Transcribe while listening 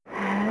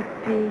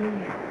Happy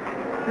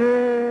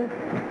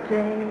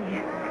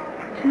birthday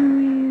to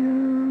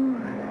you.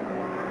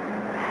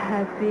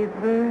 Happy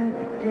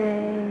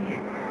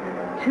birthday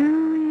to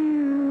you.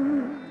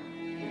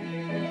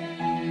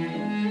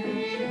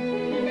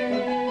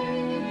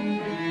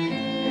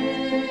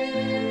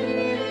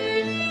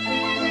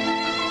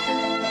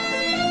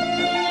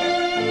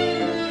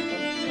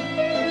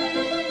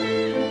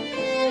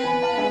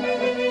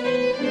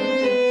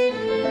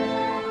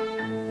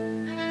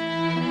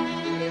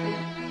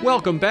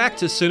 Welcome back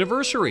to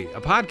Cineversary,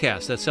 a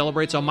podcast that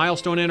celebrates a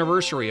milestone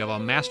anniversary of a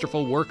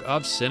masterful work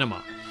of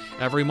cinema.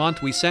 Every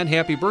month, we send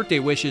happy birthday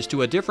wishes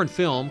to a different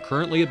film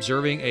currently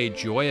observing a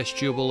joyous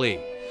jubilee.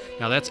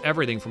 Now, that's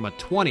everything from a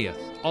 20th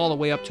all the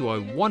way up to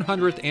a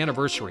 100th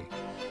anniversary.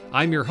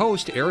 I'm your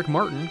host, Eric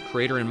Martin,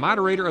 creator and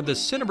moderator of the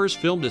Cineverse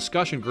Film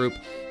Discussion Group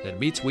that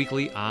meets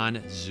weekly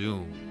on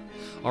Zoom.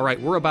 All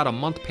right, we're about a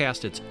month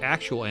past its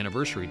actual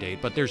anniversary date,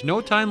 but there's no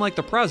time like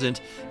the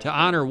present to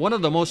honor one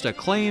of the most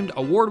acclaimed,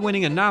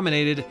 award-winning, and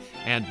nominated,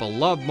 and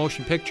beloved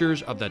motion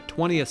pictures of the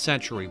 20th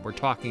century. We're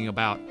talking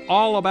about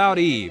All About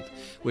Eve,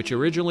 which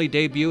originally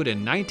debuted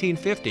in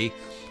 1950,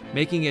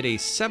 making it a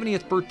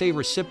 70th birthday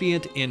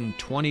recipient in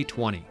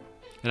 2020.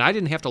 And I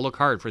didn't have to look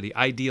hard for the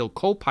ideal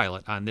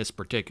co-pilot on this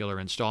particular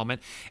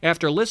installment.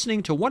 After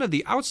listening to one of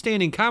the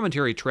outstanding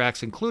commentary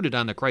tracks included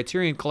on the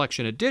Criterion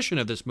Collection edition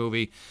of this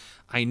movie,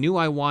 I knew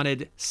I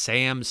wanted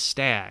Sam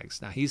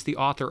Staggs. Now, he's the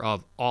author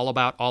of All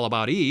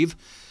About Eve,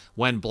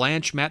 When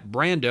Blanche Met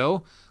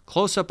Brando,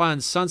 Close Up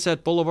on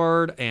Sunset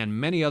Boulevard, and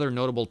many other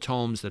notable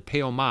tomes that pay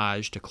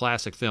homage to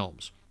classic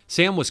films.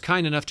 Sam was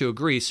kind enough to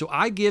agree, so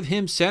I give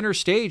him center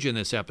stage in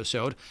this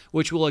episode,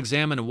 which will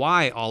examine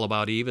why All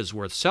About Eve is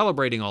worth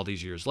celebrating all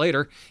these years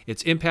later,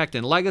 its impact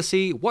and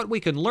legacy, what we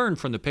can learn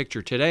from the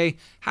picture today,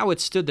 how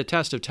it stood the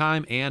test of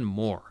time, and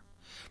more.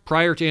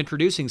 Prior to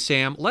introducing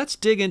Sam, let's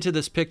dig into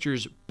this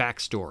picture's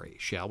backstory,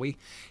 shall we?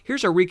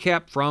 Here's a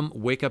recap from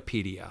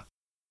Wikipedia.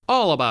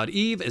 All About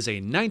Eve is a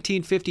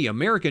 1950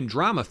 American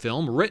drama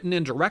film written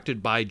and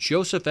directed by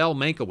Joseph L.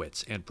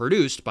 Mankiewicz and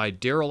produced by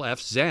Darryl F.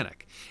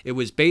 Zanuck. It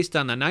was based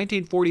on the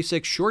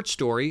 1946 short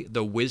story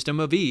The Wisdom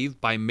of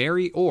Eve by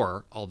Mary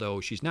Orr, although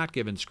she's not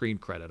given screen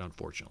credit,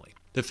 unfortunately.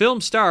 The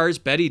film stars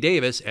Bette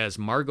Davis as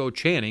Margot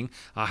Channing,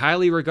 a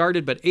highly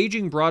regarded but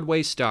aging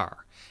Broadway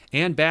star.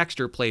 Anne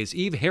Baxter plays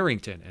Eve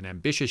Harrington, an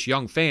ambitious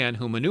young fan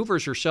who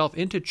maneuvers herself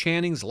into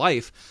Channing's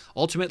life,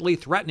 ultimately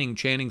threatening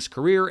Channing's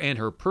career and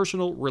her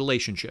personal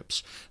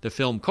relationships. The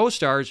film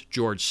co-stars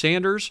George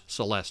Sanders,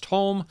 Celeste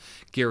Holm,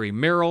 Gary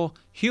Merrill,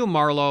 Hugh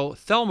Marlowe,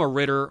 Thelma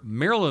Ritter,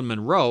 Marilyn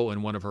Monroe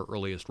in one of her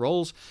earliest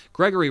roles,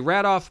 Gregory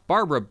Randolph,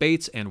 Barbara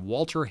Bates, and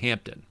Walter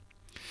Hampton.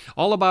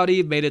 All About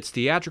Eve made its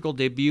theatrical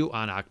debut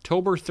on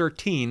October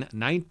 13,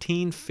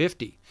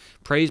 1950.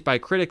 Praised by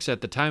critics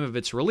at the time of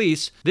its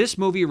release, this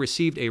movie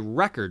received a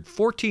record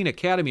 14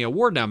 Academy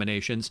Award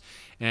nominations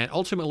and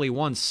ultimately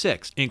won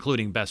 6,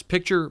 including Best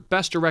Picture,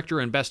 Best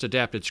Director, and Best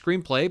Adapted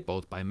Screenplay,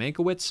 both by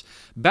Mankiewicz,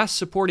 Best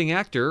Supporting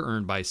Actor,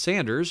 earned by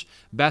Sanders,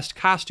 Best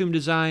Costume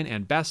Design,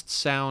 and Best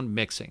Sound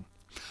Mixing.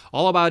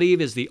 All About Eve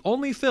is the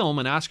only film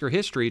in Oscar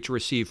history to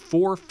receive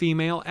 4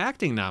 female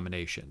acting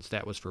nominations.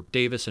 That was for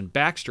Davis and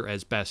Baxter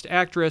as Best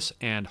Actress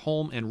and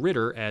Holm and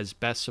Ritter as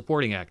Best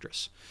Supporting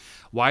Actress.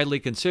 Widely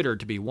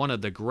considered to be one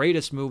of the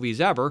greatest movies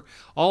ever,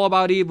 All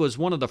About Eve was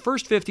one of the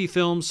first 50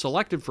 films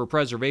selected for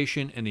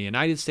preservation in the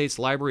United States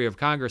Library of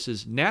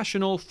Congress's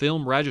National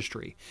Film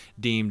Registry,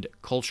 deemed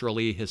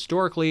culturally,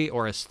 historically,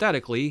 or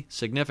aesthetically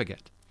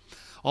significant.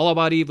 All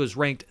About Eve was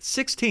ranked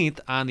 16th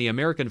on the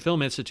American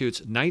Film Institute's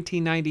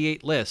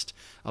 1998 list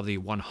of the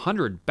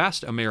 100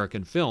 best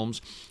American films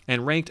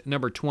and ranked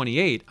number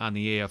 28 on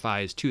the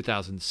AFI's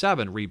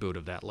 2007 reboot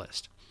of that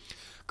list.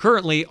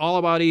 Currently, All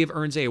About Eve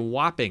earns a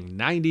whopping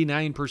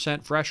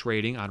 99% fresh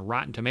rating on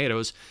Rotten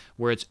Tomatoes,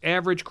 where its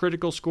average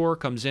critical score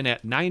comes in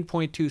at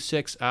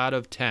 9.26 out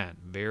of 10.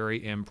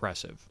 Very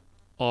impressive.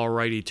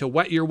 Alrighty, to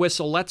wet your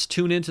whistle, let's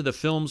tune into the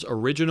film's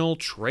original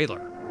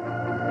trailer.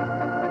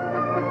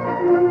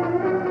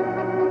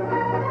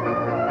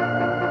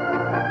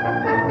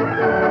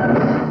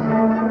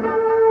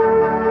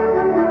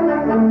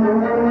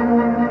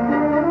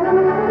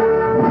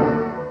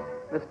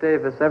 Miss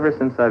Davis, ever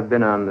since I've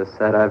been on this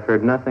set, I've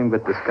heard nothing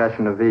but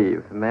discussion of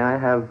Eve. May I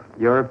have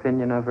your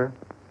opinion of her?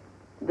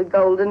 The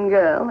golden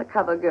girl, the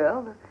cover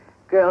girl, the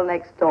girl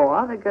next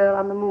door, the girl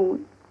on the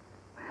moon.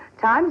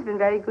 Time's been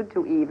very good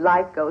to Eve.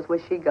 Life goes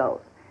where she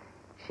goes.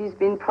 She's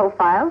been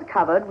profiled,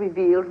 covered,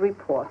 revealed,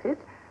 reported.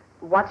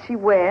 What she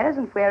wears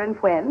and where and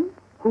when,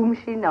 whom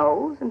she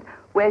knows and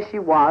where she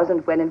was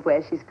and when and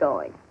where she's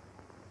going.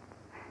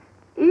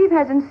 Eve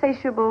has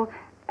insatiable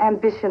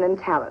ambition and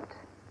talent.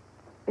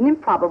 An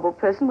improbable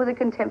person with a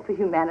contempt for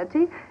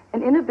humanity,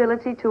 an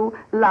inability to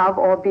love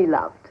or be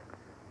loved.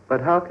 But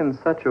how can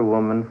such a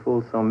woman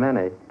fool so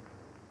many?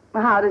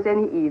 How does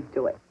any Eve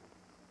do it?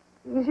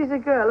 She's a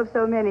girl of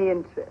so many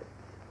interests.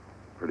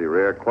 Pretty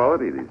rare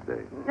quality these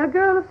days. A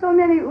girl of so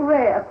many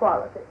rare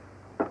qualities.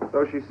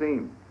 So she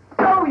seems.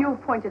 So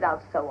you've pointed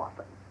out so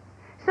often.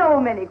 So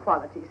many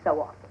qualities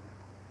so often.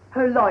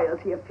 Her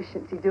loyalty,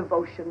 efficiency,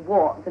 devotion,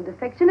 warmth, and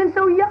affection, and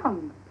so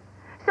young.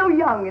 So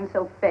young and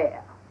so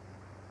fair.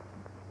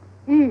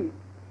 Eve,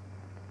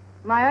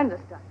 my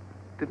understudy.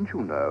 Didn't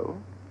you know?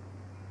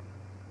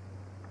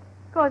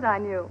 Of course I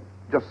knew.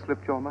 Just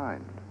slipped your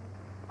mind.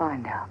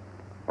 Find out.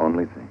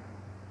 Only thing.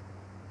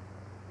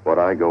 What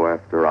I go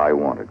after, I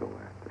want to go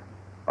after.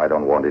 I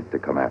don't want it to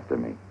come after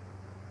me.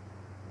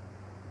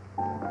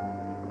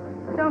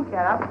 Don't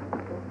get up.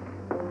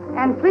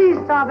 And please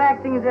stop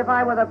acting as if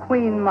I were the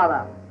Queen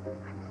Mother.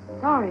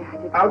 I'm sorry I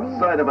didn't mean...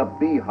 Outside of a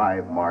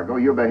beehive, Margot,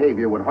 your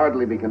behavior would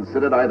hardly be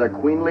considered either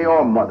queenly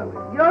or motherly.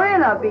 You're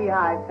in a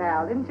beehive,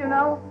 pal, didn't you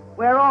know?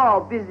 We're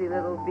all busy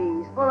little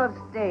bees, full of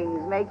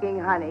stings, making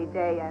honey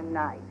day and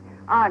night.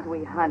 Aren't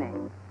we, honey?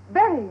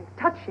 Very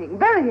touching,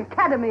 very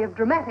Academy of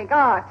Dramatic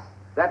Arts.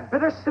 That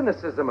bitter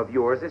cynicism of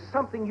yours is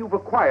something you've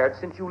acquired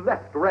since you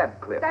left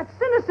Radcliffe. That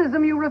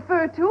cynicism you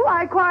refer to,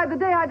 I acquired the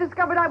day I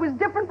discovered I was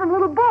different from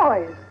little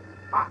boys.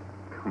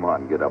 Come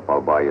on, get up.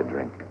 I'll buy you a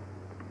drink.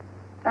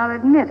 I'll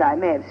admit I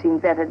may have seen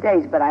better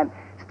days, but I'm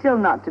still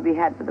not to be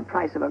had for the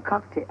price of a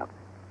cocktail.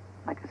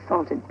 Like a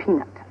salted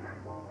peanut.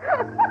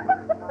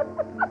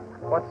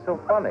 What's so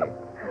funny?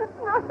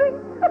 Nothing.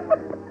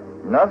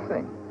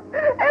 Nothing.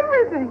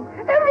 Everything.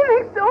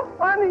 Everything's so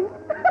funny.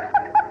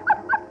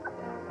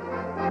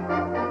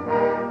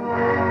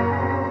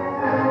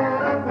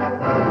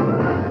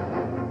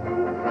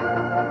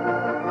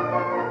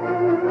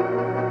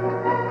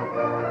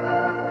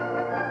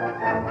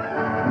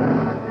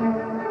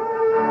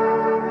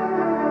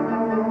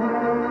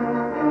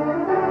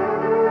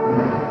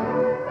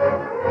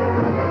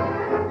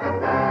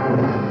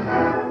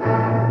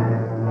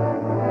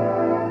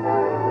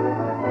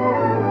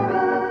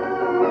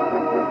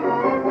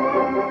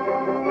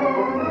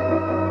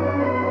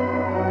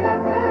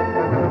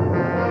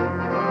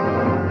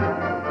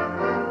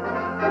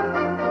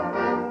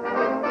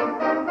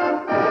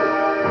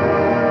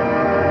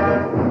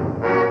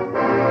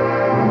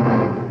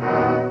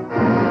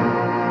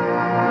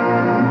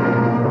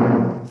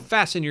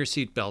 Fasten your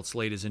seatbelts,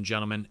 ladies and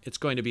gentlemen. It's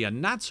going to be a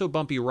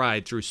not-so-bumpy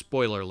ride through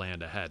spoiler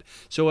land ahead.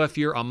 So if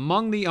you're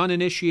among the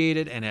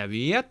uninitiated and have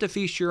yet to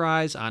feast your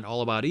eyes on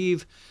All About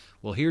Eve,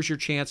 well, here's your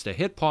chance to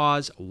hit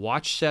pause,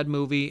 watch said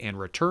movie, and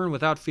return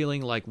without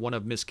feeling like one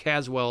of Miss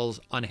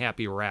Caswell's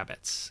unhappy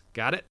rabbits.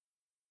 Got it?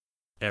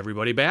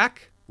 Everybody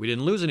back? We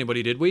didn't lose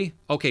anybody, did we?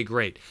 Okay,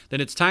 great.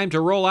 Then it's time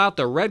to roll out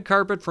the red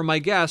carpet for my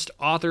guest,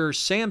 author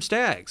Sam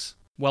Staggs.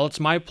 Well,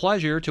 it's my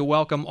pleasure to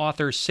welcome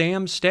author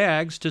Sam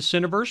Staggs to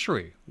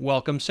Cineversary.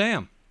 Welcome,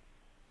 Sam.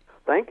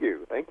 Thank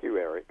you,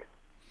 Eric.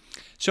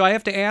 So I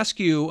have to ask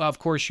you, of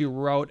course, you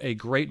wrote a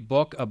great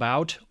book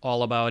about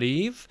All About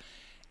Eve,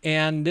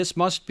 and this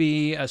must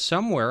be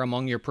somewhere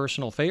among your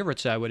personal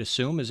favorites, I would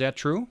assume. Is that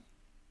true?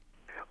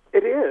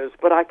 It is,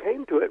 but I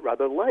came to it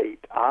rather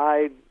late.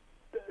 I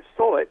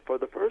saw it for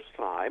the first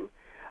time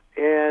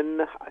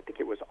in, I think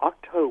it was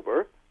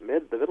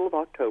the middle of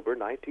October,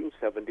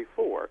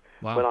 1974,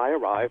 Wow. when I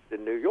arrived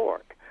in New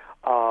York.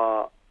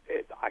 I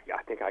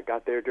think I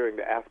got there during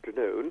the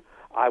afternoon.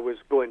 I was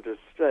going to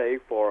stay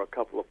for a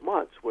couple of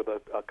months with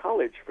a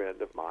college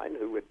friend of mine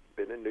who had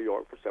been in New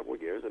York for several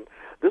years, and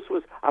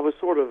I was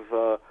sort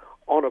of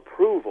on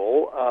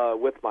approval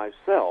with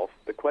myself.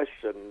 The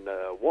question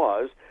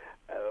was,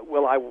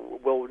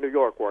 will New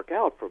York work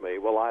out for me?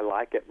 Will I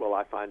like it? Will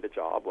I find a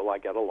job? Will I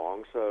get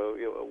along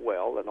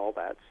well and all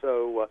that?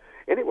 So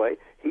anyway,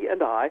 he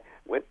and I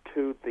went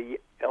to the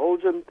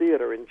Elgin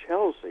Theater in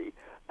Chelsea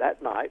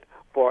that night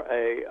for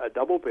a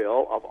double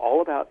bill of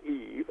All About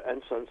Eve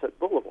and Sunset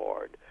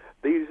Boulevard.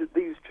 These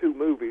two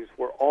movies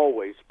were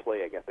always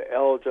playing at the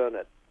Elgin,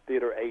 at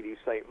Theater 80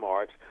 St.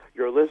 Mark's.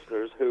 Your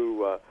listeners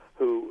who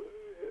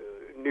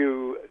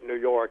knew New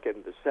York in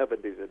the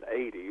 70s and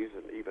 80s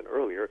and even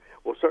earlier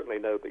will certainly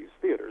know these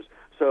theaters.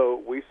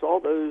 So we saw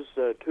those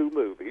two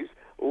movies.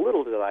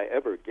 Little did I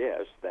ever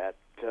guess that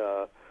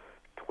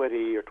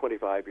 20 or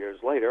 25 years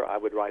later I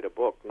would write a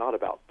book not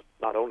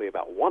only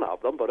about one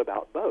of them, but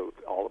about both,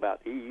 All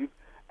About Eve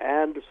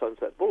and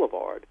Sunset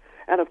Boulevard.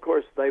 And of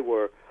course they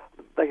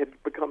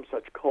had become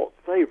such cult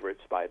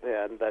favorites by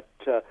then that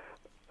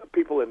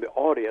people in the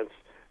audience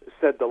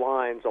said the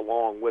lines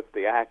along with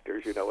the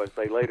actors, as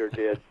they later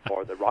did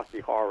for the Rocky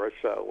Horror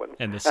Show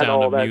and the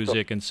Sound of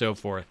Music and so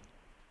forth.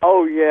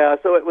 Oh yeah,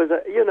 so it was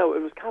it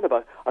was kind of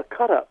a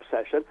cut-up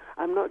session.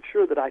 I'm not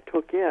sure that I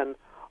took in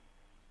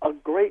a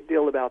great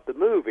deal about the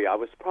movie. I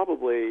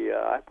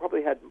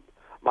probably had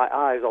my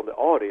eyes on the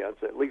audience,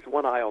 at least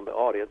one eye on the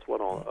audience,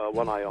 one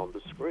eye on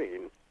the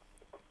screen.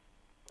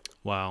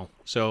 Wow.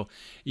 So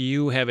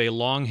you have a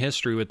long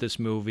history with this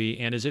movie,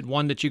 and is it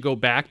one that you go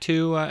back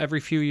to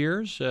every few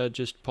years,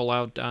 just pull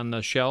out on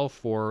the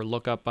shelf or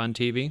look up on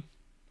TV?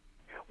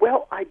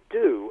 Well, I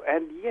do,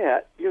 and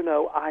yet,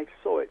 I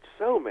saw it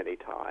so many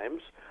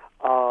times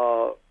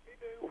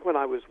when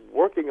I was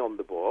working on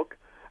the book,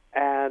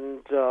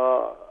 and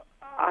so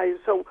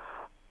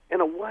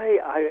in a way,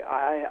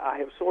 I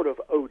have sort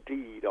of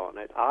OD'd on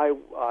it.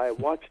 I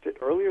watched it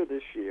earlier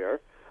this year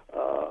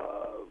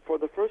for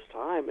the first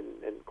time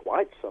in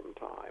quite some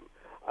time.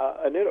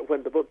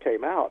 when the book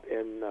came out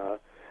in,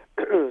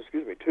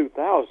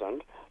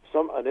 2000,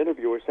 an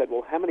interviewer said,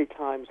 "Well, how many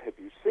times have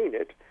you seen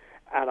it?"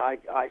 And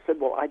I said,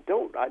 "Well, I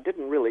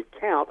didn't really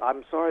count.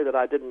 I'm sorry that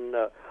I didn't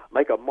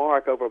make a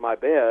mark over my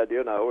bed,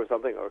 or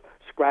something, or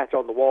scratch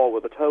on the wall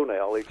with a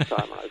toenail each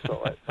time I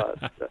saw it. But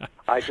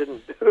I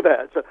didn't do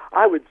that. So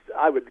I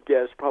would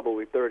guess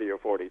probably 30 or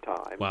 40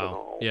 times. Wow. In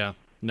all. Yeah.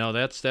 No,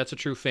 that's a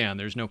true fan.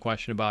 There's no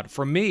question about it.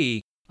 For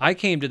me, I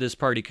came to this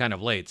party kind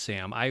of late,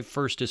 Sam. I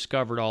first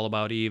discovered All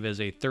About Eve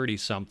as a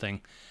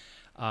 30-something.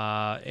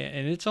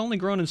 And it's only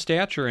grown in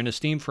stature and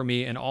esteem for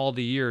me in all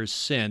the years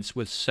since,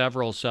 with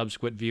several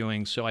subsequent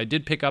viewings. So I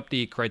did pick up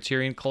the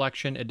Criterion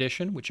Collection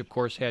edition, which of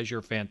course has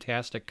your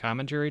fantastic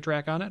commentary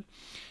track on it.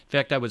 In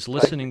fact, I was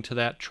listening to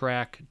that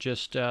track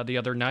just the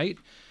other night.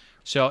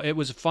 So it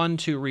was fun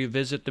to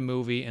revisit the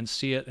movie and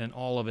see it in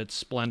all of its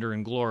splendor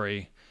and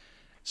glory.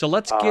 So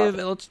let's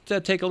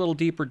take a little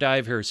deeper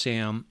dive here,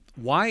 Sam.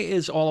 Why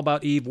is All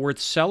About Eve worth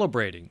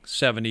celebrating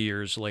 70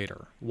 years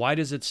later? Why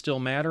does it still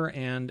matter?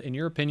 And in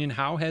your opinion,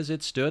 how has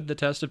it stood the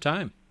test of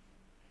time?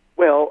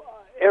 Well,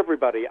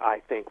 everybody, I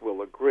think,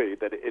 will agree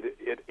that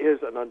it is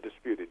an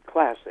undisputed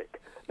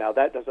classic. Now,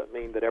 that doesn't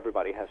mean that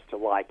everybody has to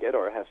like it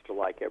or has to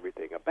like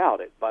everything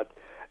about it, but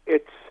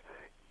it's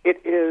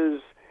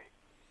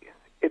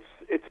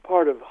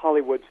part of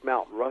Hollywood's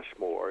Mount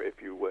Rushmore,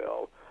 if you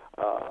will.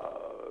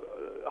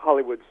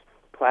 Hollywood's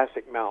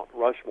classic Mount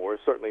Rushmore is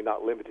certainly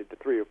not limited to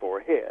 3 or 4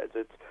 heads.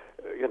 It's,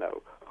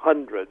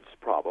 hundreds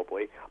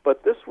probably.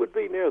 But this would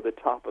be near the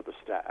top of the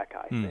stack,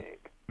 I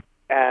think.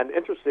 And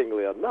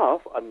interestingly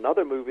enough,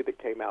 another movie that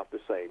came out the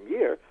same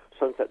year,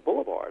 Sunset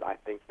Boulevard, I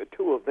think the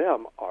two of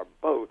them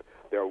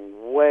they're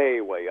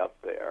way, way up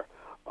there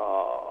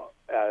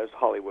as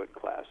Hollywood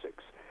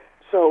classics.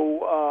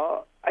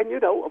 So,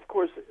 of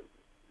course,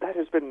 that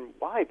has been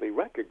widely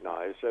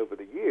recognized over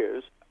the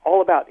years.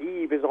 All About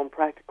Eve is on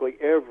practically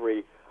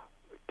every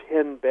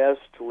 10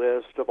 best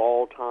list of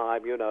all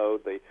time,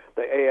 the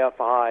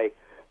AFI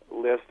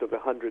list of the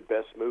 100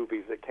 best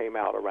movies that came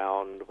out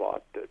around,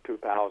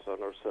 2000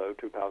 or so,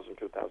 2000,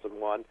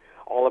 2001.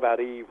 All About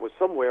Eve was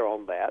somewhere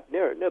on that,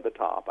 near the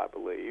top, I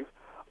believe.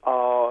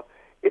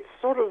 It's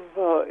sort of,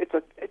 it's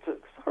a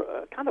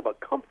kind of a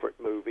comfort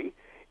movie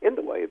in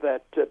the way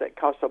that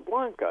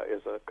Casablanca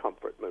is a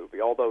comfort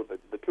movie, although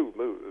the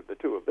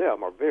two of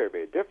them are very,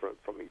 very different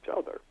from each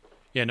other.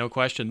 Yeah, no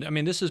question. I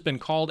mean, this has been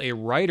called a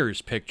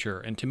writer's picture,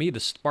 and to me, the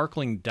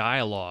sparkling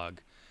dialogue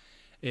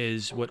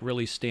is what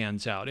really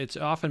stands out. It's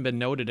often been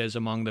noted as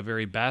among the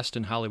very best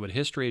in Hollywood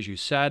history, as you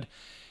said.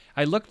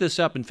 I looked this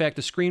up. In fact,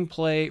 the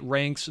screenplay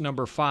ranks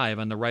number 5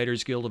 on the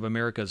Writers Guild of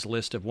America's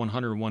list of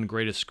 101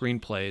 greatest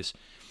screenplays.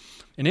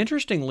 And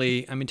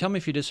interestingly, I mean, tell me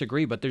if you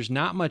disagree, but there's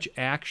not much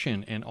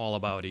action in All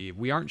About Eve.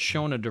 We aren't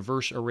shown a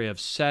diverse array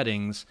of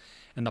settings,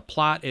 and the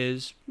plot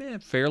is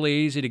fairly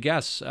easy to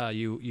guess.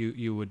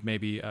 You would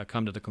maybe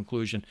come to the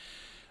conclusion.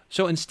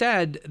 So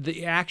instead,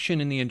 the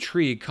action and the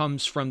intrigue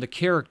comes from the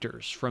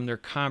characters, from their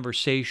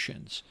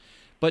conversations.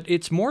 But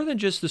it's more than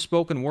just the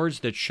spoken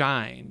words that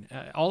shine.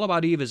 All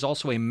About Eve is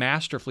also a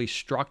masterfully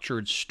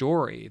structured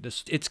story.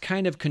 It's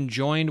kind of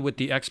conjoined with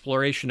the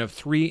exploration of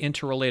 3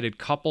 interrelated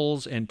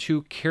couples and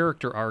 2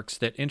 character arcs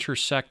that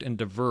intersect and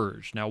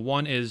diverge. Now,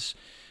 one is,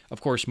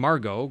 of course,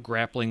 Margot,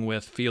 grappling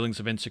with feelings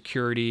of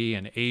insecurity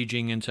and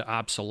aging into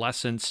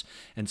obsolescence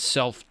and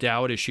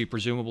self-doubt as she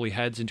presumably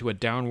heads into a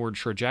downward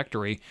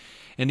trajectory.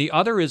 And the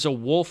other is a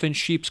wolf in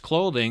sheep's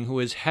clothing who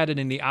is headed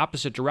in the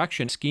opposite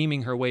direction,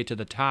 scheming her way to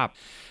the top.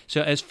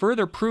 So as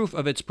further proof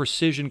of its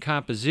precision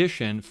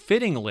composition,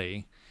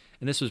 fittingly,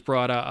 and this was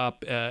brought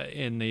up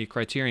in the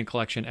Criterion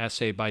Collection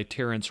essay by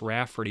Terrence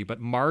Rafferty, but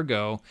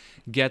Margot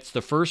gets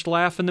the first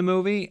laugh in the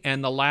movie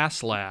and the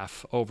last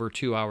laugh over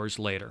 2 hours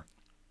later.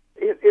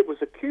 It was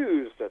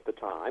accused at the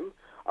time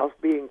of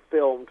being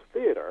filmed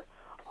theater.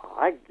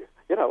 I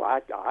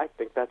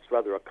think that's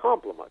rather a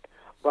compliment,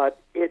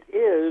 but it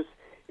is.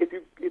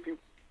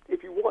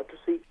 If you want to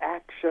see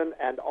action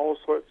and all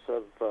sorts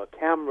of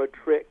camera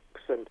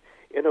tricks and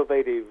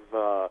innovative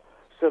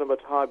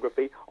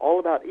cinematography, All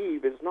About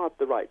Eve is not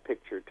the right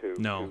picture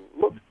to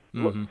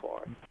look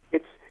for.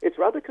 It's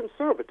rather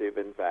conservative,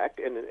 in fact,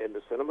 in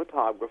the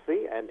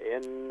cinematography and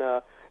in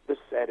the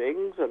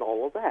settings and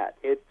all of that.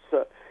 It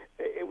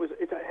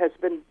has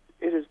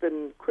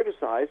been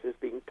criticized as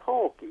being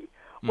talky.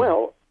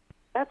 Well,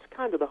 that's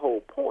kind of the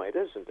whole point,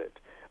 isn't it?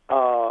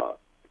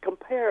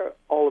 Compare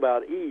All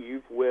About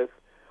Eve with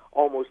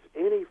almost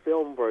any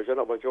film version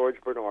of a George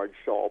Bernard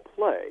Shaw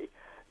play.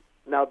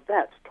 Now,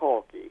 that's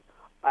talky.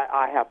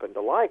 I happen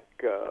to like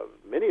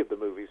many of the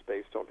movies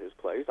based on his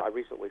plays. I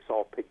recently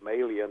saw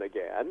Pygmalion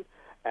again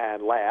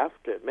and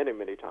laughed many,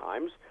 many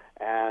times.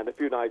 And a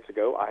few nights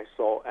ago, I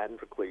saw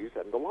Androcles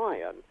and the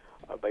Lion,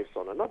 based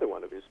on another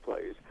one of his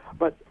plays.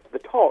 But the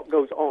talk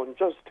goes on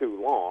just too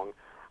long.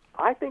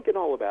 I think in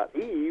All About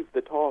Eve,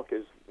 the talk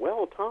is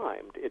well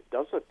timed. It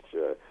doesn't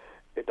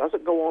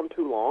go on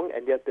too long,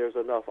 and yet there's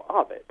enough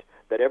of it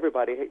that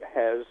everybody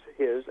has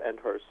his and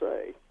her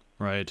say.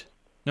 Right.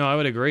 No, I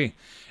would agree.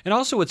 And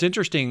also what's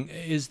interesting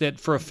is that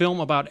for a film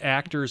about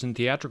actors and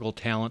theatrical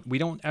talent, we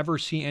don't ever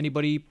see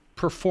anybody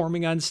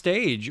performing on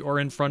stage or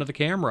in front of the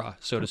camera,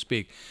 so to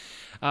speak.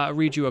 I'll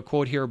read you a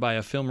quote here by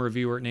a film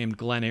reviewer named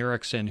Glenn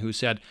Erickson, who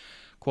said,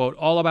 quote,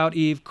 "All About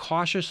Eve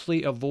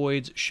cautiously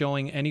avoids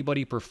showing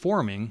anybody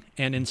performing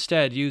and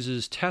instead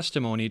uses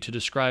testimony to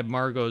describe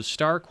Margot's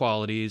star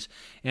qualities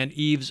and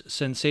Eve's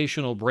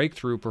sensational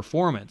breakthrough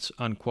performance,"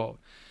 unquote.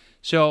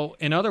 So,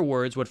 in other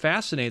words, what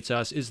fascinates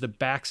us is the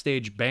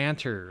backstage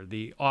banter,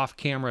 the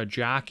off-camera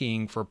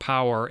jockeying for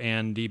power,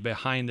 and the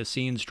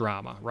behind-the-scenes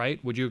drama,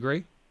 right? Would you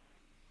agree?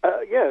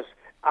 Yes.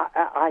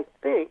 I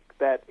think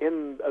that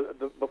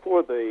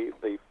before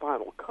the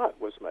final cut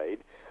was made,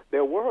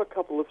 there were a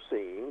couple of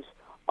scenes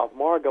of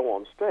Margot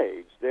on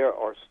stage. There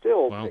are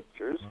still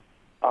pictures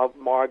of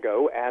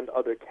Margot and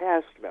other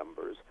cast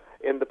members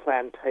in the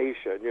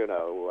plantation,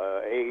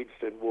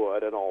 aged in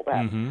wood and all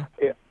that. Mm-hmm.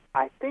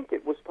 I think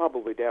it was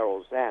probably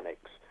Darryl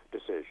Zanuck's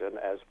decision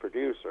as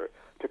producer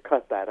to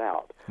cut that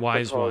out.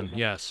 Wise one,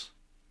 yes.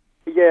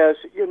 Yes,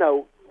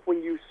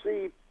 when you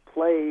see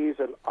plays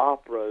and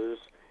operas,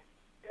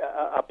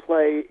 a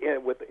play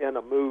within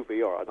a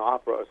movie or an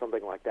opera or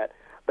something like that,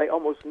 they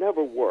almost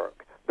never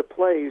work. The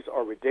plays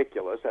are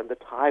ridiculous and the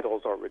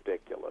titles are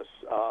ridiculous.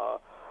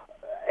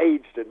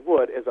 Aged in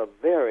Wood is a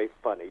very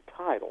funny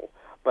title,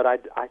 but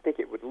I think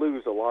it would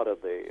lose a lot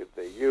of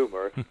the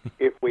humor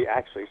if we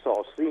actually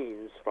saw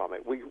scenes from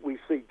it. We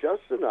see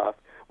just enough.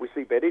 We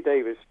see Bette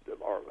Davis,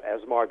 or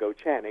as Margot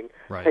Channing,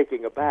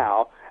 taking a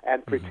bow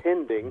and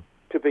pretending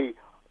to be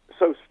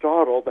so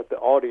startled that the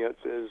audience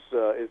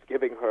is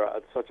giving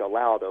her such a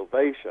loud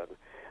ovation.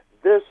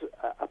 This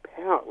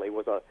apparently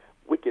was a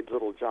wicked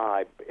little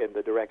jibe in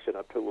the direction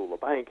of Tallulah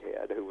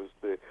Bankhead, who was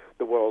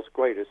the world's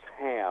greatest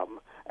ham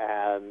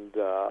and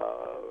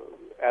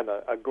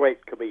a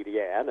great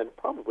comedian and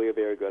probably a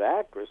very good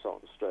actress on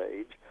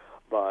stage.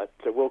 But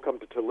we'll come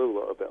to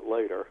Tallulah a bit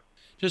later.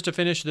 Just to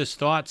finish this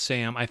thought,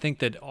 Sam, I think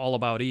that All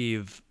About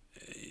Eve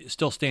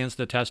still stands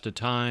the test of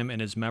time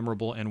and is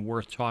memorable and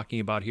worth talking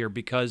about here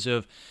because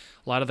of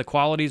a lot of the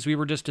qualities we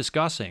were just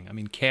discussing. I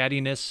mean,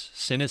 cattiness,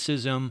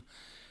 cynicism,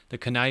 the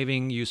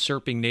conniving,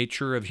 usurping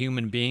nature of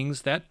human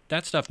beings, that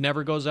stuff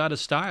never goes out of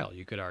style,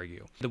 you could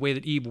argue. The way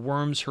that Eve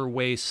worms her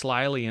way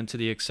slyly into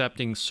the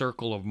accepting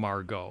circle of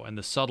Margot and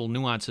the subtle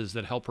nuances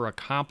that help her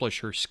accomplish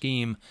her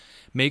scheme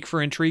make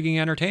for intriguing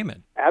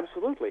entertainment.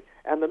 Absolutely.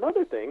 And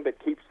another thing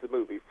that keeps the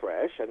movie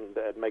fresh and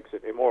makes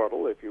it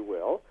immortal, if you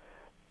will,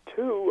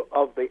 two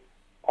of the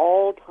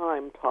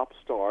all-time top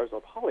stars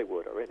of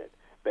Hollywood are in it,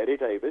 Bette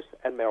Davis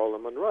and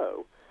Marilyn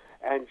Monroe.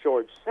 And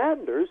George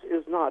Sanders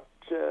is not,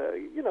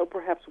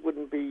 perhaps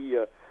wouldn't be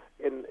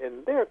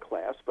in their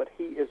class, but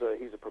he's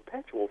a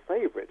perpetual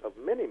favorite of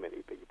many,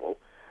 many people.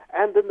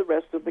 And then the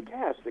rest of the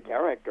cast, the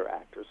character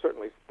actors,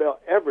 certainly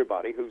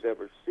everybody who's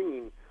ever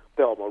seen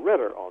Thelma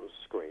Ritter on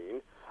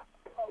screen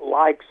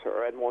likes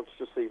her and wants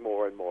to see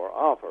more and more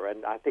of her.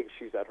 And I think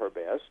she's at her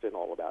best in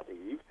All About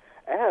Eve,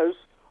 as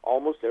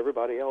almost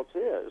everybody else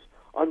is.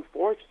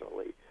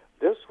 Unfortunately,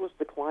 this was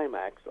the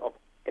climax of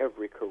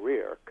every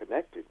career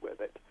connected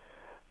with it.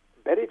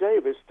 Bette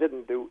Davis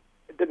didn't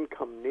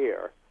come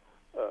near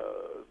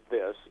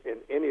this in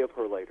any of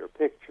her later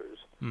pictures,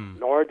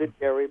 nor did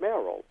Gary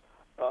Merrill,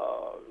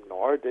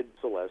 nor did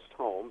Celeste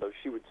Holm, though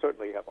she would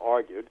certainly have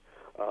argued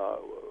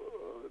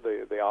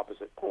the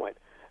opposite point.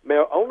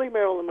 Only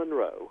Marilyn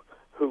Monroe,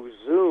 who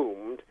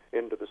zoomed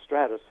into the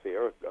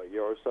stratosphere a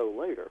year or so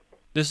later.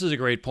 This is a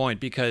great point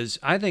because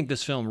I think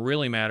this film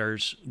really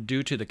matters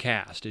due to the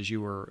cast, as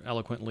you were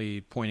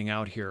eloquently pointing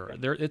out here.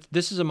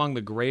 This is among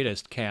the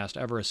greatest cast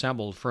ever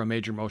assembled for a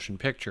major motion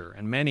picture,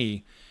 and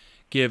many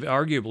give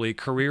arguably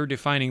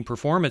career-defining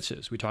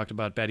performances. We talked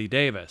about Bette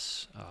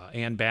Davis,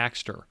 Anne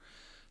Baxter,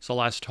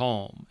 Celeste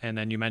Holm, and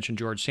then you mentioned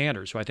George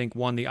Sanders, who I think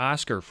won the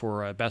Oscar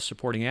for Best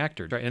Supporting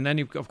Actor. And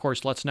then, of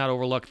course, let's not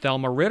overlook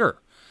Thelma Ritter,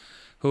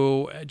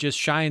 who just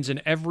shines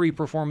in every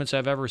performance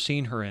I've ever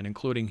seen her in,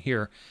 including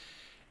here.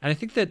 And I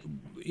think that,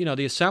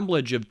 the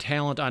assemblage of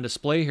talent on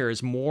display here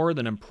is more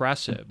than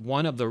impressive.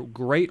 One of the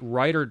great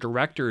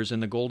writer-directors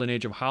in the golden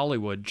age of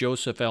Hollywood,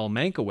 Joseph L.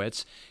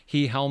 Mankiewicz,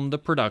 he helmed the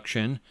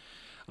production.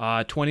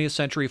 20th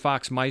Century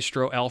Fox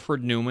maestro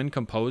Alfred Newman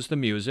composed the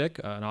music,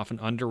 an often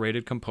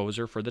underrated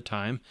composer for the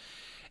time.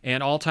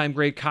 And all-time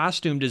great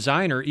costume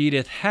designer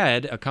Edith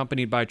Head,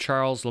 accompanied by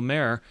Charles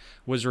Lemaire,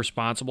 was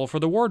responsible for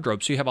the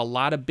wardrobe. So you have a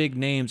lot of big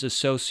names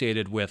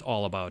associated with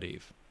All About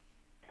Eve.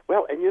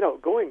 Well, and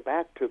going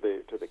back to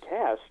the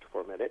cast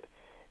for a minute,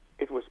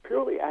 it was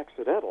purely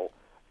accidental.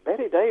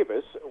 Bette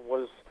Davis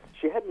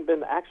she hadn't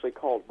been actually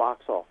called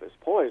box office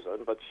poison,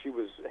 but she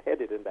was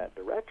headed in that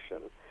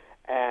direction.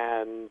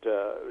 And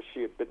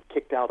she had been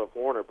kicked out of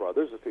Warner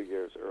Brothers a few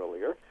years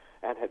earlier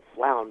and had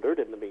floundered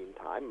in the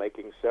meantime,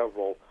 making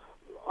several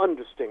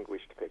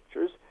undistinguished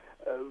pictures.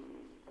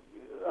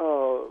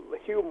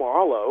 Hugh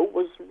Marlowe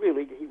was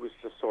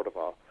just sort of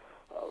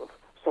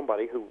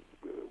somebody who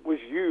was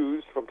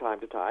used from time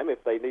to time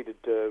if they needed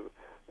to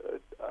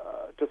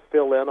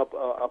fill in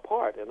a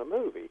part in a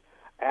movie.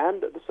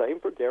 And the same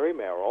for Gary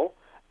Merrill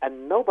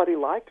And nobody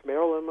liked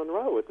Marilyn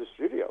Monroe at the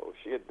studio.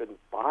 She had been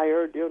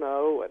fired,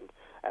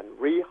 and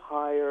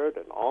rehired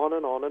and on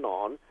and on and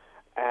on.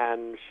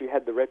 And she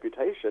had the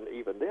reputation,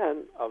 even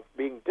then, of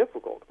being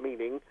difficult,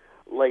 meaning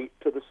late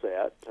to the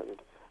set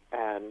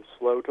and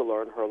slow to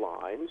learn her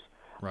lines.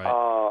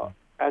 Right.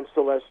 And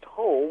Celeste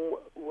Holm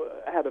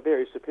had a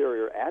very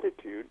superior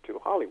attitude to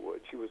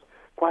Hollywood. She was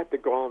quite the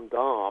grande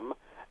dame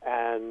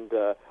and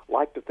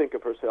liked to think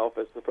of herself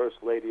as the first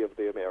lady of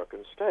the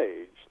American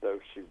stage, though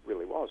she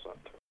really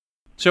wasn't.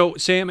 So,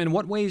 Sam, in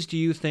what ways do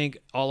you think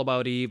All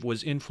About Eve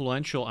was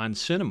influential on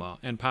cinema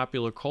and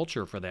popular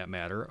culture, for that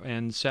matter,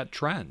 and set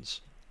trends?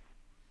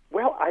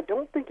 Well, I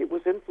don't think it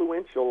was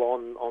influential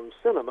on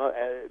cinema,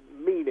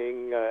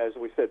 meaning, as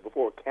we said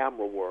before,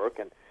 camera work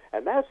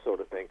and that sort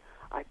of thing.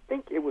 I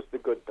think it was the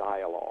good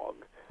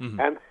dialogue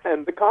and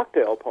the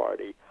cocktail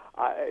party.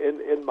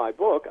 In my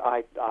book,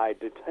 I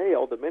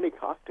detail the many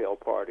cocktail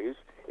parties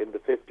in the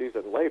 50s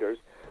and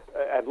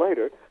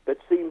later that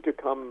seemed to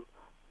come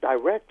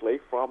directly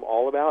from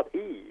All About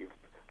Eve.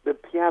 The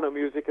piano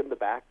music in the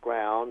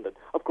background, and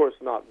of course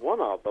not one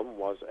of them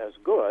was as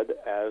good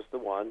as the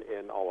one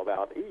in All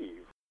About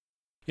Eve.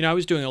 I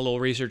was doing a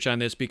little research on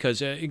this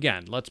because,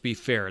 again, let's be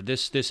fair.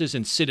 This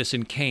isn't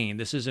Citizen Kane.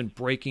 This isn't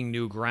breaking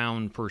new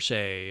ground, per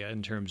se,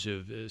 in terms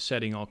of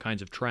setting all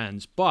kinds of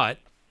trends. But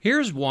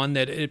here's one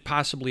that it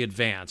possibly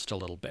advanced a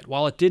little bit.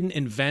 While it didn't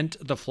invent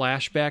the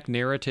flashback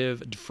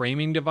narrative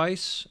framing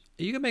device,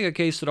 you can make a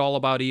case that All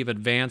About Eve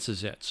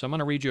advances it. So I'm going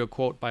to read you a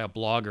quote by a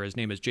blogger. His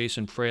name is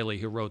Jason Fraley,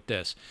 who wrote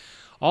this.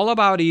 All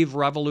About Eve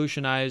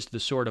revolutionized the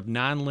sort of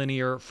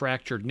nonlinear,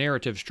 fractured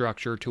narrative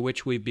structure to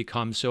which we've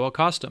become so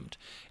accustomed.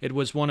 It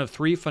was one of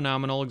 3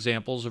 phenomenal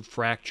examples of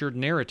fractured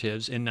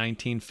narratives in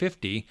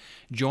 1950,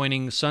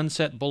 joining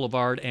Sunset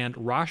Boulevard and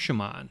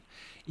Rashomon.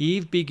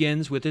 Eve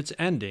begins with its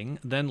ending,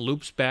 then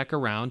loops back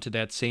around to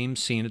that same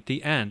scene at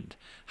the end.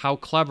 How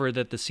clever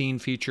that the scene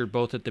featured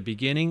both at the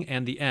beginning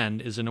and the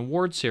end is an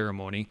award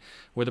ceremony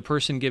where the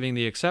person giving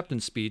the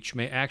acceptance speech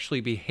may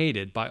actually be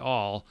hated by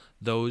all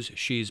those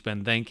she's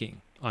been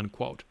thanking,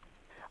 unquote.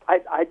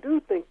 I do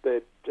think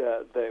that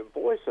the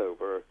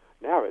voiceover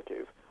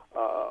narrative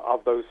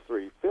of those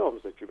 3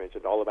 films that you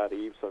mentioned, All About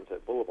Eve,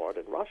 Sunset Boulevard,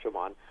 and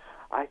Rashomon,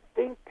 I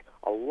think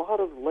a lot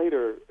of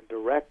later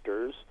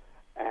directors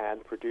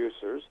and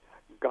producers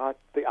got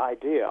the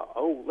idea,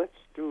 let's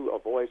do a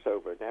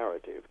voiceover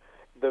narrative.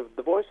 The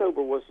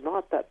voiceover was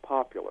not that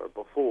popular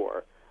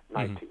before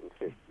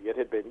 1950. It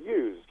had been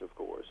used, of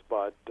course,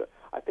 but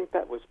I think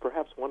that was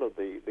perhaps one of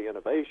the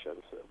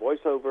innovations,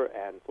 voiceover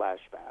and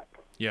flashback.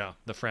 Yeah,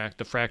 the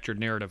fractured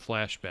narrative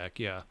flashback,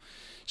 yeah.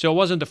 So it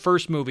wasn't the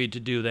first movie to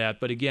do that,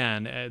 but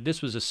again,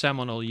 this was a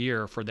seminal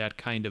year for that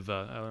kind of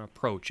an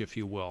approach, if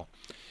you will.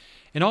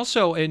 And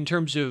also, in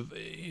terms of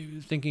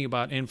thinking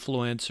about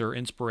influence or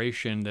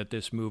inspiration that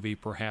this movie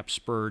perhaps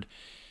spurred,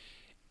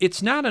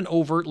 it's not an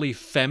overtly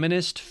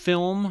feminist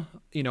film.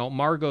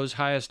 Margot's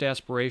highest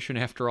aspiration,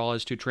 after all,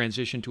 is to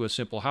transition to a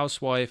simple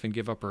housewife and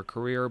give up her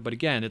career. But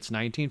again, it's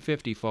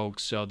 1950,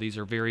 folks, so these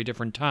are very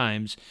different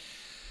times.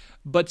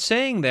 But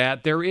saying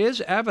that, there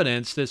is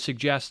evidence that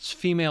suggests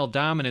female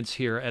dominance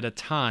here at a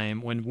time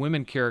when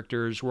women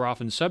characters were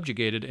often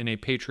subjugated in a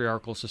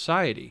patriarchal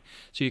society.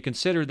 So you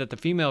consider that the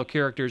female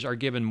characters are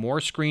given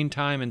more screen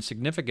time and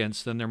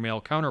significance than their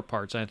male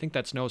counterparts, and I think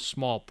that's no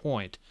small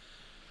point.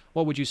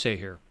 What would you say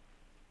here?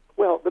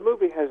 Well, the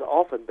movie has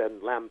often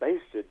been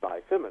lambasted by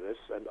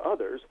feminists and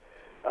others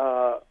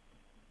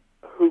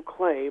who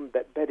claim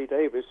that Bette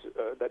Davis,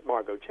 that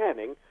Margot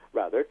Channing,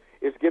 rather,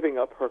 is giving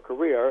up her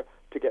career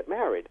to get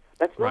married.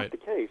 That's not the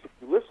case. If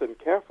you listen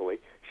carefully,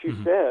 she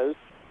says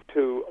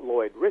to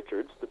Lloyd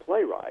Richards, the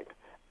playwright,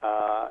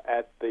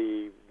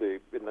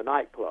 in the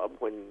nightclub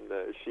when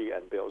she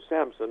and Bill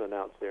Sampson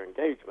announced their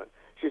engagement,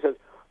 she says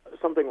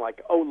something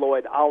like, "Oh,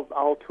 Lloyd,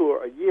 I'll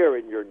tour a year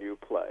in your new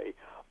play,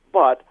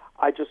 but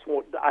I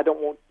don't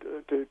want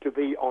to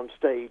be on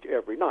stage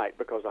every night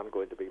because I'm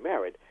going to be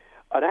married."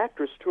 An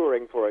actress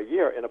touring for a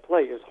year in a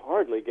play is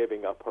hardly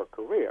giving up her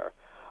career.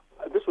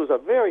 This was a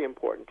very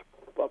important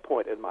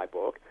point in my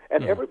book,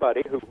 and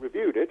everybody who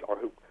reviewed it, or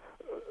who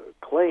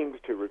claimed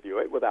to review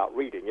it without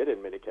reading it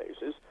in many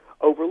cases,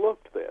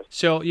 overlooked this.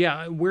 So,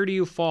 yeah, where do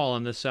you fall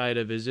on the side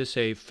of, is this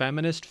a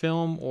feminist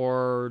film,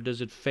 or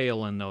does it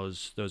fail in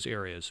those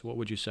areas? What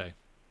would you say?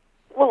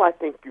 Well, I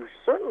think you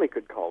certainly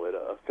could call it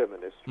a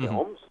feminist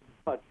film,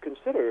 but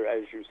consider,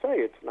 as you say,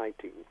 it's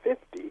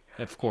 1950.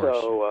 Of course.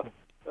 So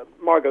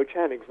Margot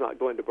Channing's not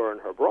going to burn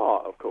her bra,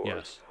 of course.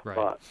 Yes, right.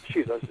 But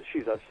she's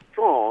a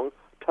strong,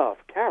 tough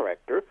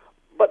character,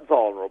 but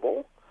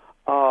vulnerable.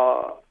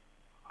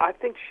 I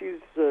think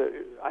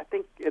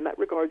in that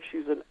regard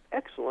she's an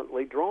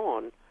excellently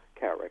drawn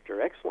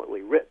character,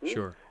 excellently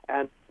written,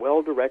 and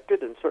well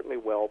directed, and certainly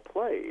well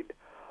played.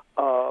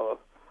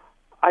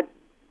 I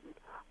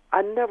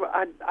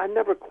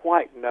never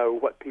quite know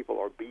what people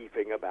are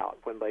beefing about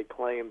when they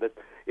claim that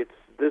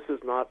this is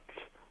not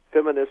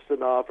feminist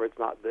enough, or it's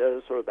not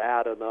this or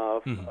that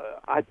enough.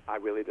 I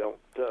really don't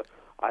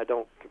I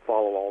don't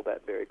follow all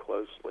that very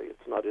closely.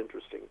 It's not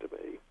interesting to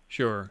me.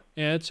 Sure.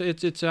 Yeah,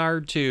 it's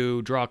hard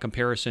to draw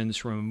comparisons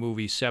from a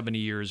movie 70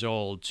 years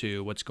old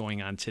to what's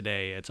going on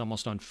today. It's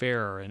almost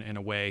unfair in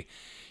a way.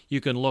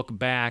 You can look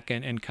back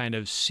and kind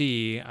of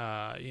see,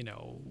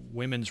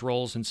 women's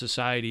roles in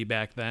society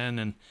back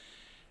then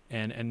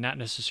and not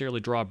necessarily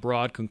draw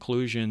broad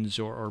conclusions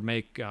or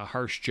make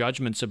harsh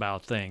judgments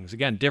about things.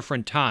 Again,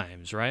 different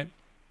times, right?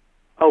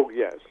 Oh,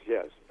 yes,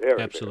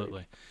 very.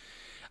 Absolutely.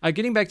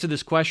 Getting back to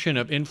this question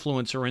of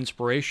influence or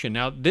inspiration,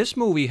 now this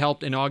movie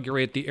helped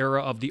inaugurate the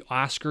era of the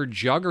Oscar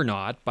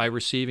juggernaut by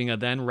receiving a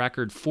then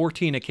record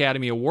 14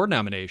 Academy Award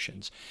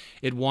nominations.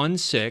 It won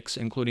 6,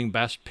 including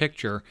Best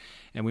Picture,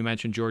 and we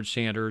mentioned George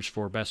Sanders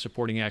for Best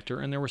Supporting Actor,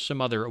 and there were some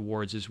other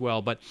awards as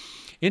well. But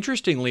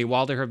interestingly,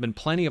 while there have been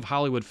plenty of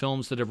Hollywood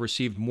films that have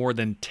received more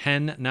than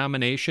 10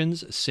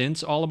 nominations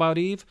since All About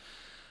Eve,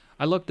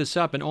 I looked this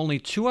up, and only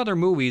 2 other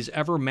movies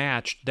ever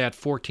matched that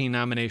 14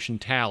 nomination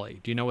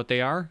tally. Do you know what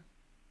they are?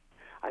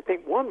 I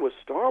think one was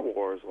Star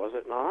Wars, was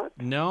it not?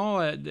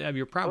 No,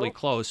 you're probably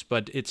close,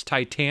 but it's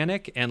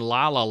Titanic and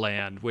La La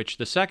Land, which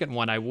the second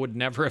one I would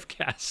never have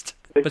guessed.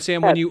 But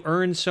Sam, when you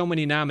earn so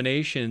many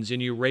nominations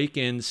and you rake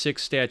in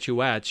 6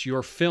 statuettes,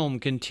 your film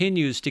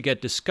continues to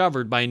get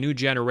discovered by new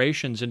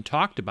generations and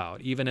talked about,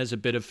 even as a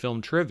bit of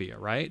film trivia,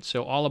 right?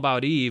 So All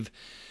About Eve,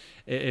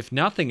 if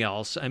nothing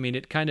else, I mean,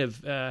 it kind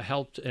of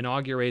helped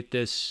inaugurate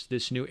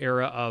this new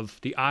era of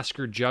the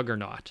Oscar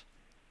juggernaut.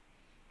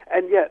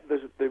 And yet,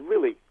 there's the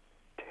really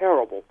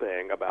terrible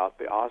thing about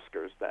the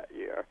Oscars that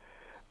year.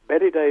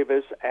 Bette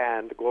Davis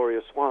and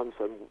Gloria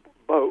Swanson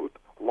both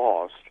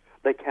lost.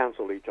 They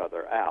canceled each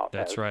other out.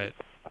 That's right.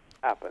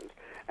 Happened.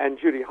 And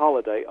Judy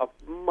Holliday, a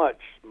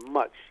much,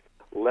 much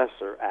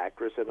lesser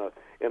actress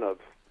in a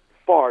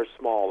far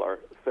smaller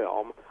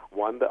film,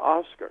 won the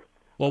Oscar.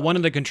 Well, one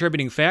of the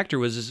contributing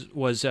factors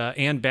was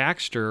Anne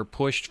Baxter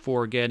pushed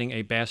for getting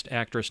a Best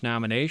Actress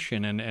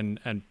nomination,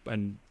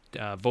 and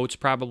votes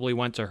probably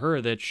went to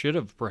her that should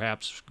have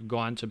perhaps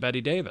gone to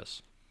Bette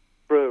Davis.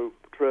 True.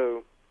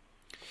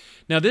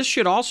 Now, this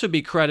should also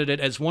be credited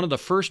as one of the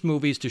first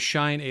movies to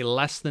shine a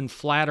less than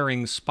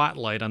flattering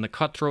spotlight on the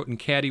cutthroat and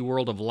catty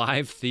world of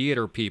live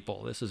theater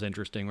people. This is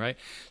interesting, right?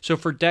 So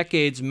for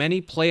decades,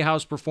 many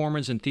playhouse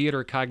performers and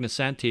theater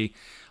cognoscenti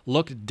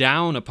looked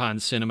down upon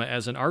cinema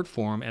as an art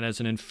form and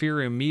as an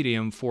inferior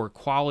medium for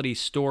quality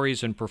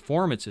stories and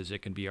performances,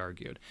 it can be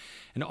argued.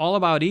 And All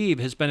About Eve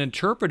has been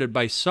interpreted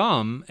by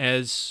some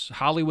as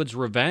Hollywood's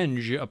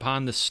revenge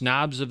upon the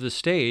snobs of the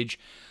stage,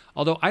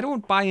 although I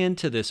don't buy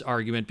into this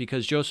argument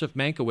because Joseph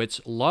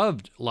Mankiewicz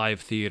loved live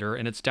theater,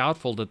 and it's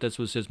doubtful that this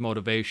was his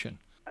motivation.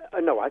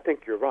 No, I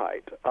think you're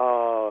right.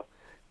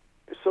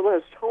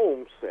 Celeste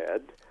Holmes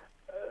said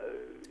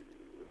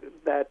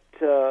that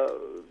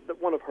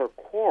one of her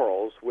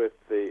quarrels with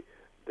the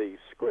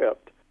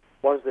script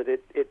was that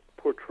it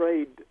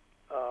portrayed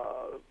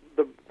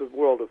the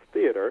world of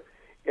theater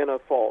in a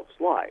false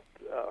light.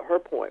 Her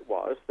point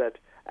was that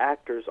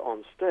actors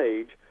on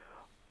stage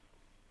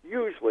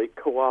usually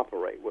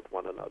cooperate with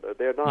one another.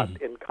 They're not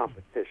in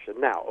competition.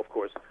 Now, of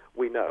course,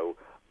 we know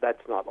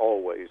that's not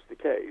always the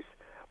case.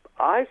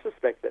 I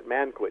suspect that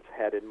Mankiewicz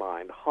had in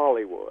mind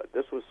Hollywood.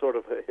 This was sort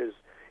of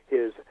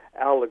his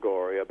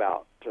allegory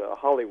about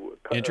Hollywood.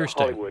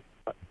 Interesting. Hollywood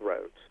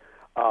cutthroats.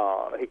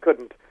 He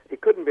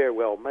couldn't very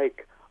well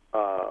make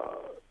a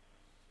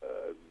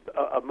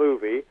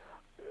movie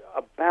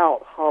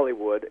about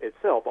Hollywood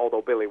itself,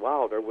 although Billy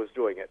Wilder was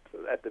doing it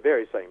at the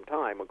very same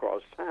time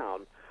across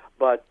town.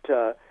 But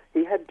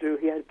he had to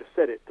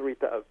set it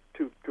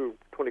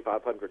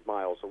 2,500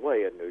 miles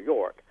away in New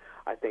York,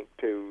 I think,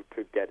 to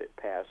get it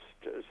past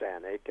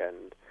Zanuck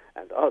and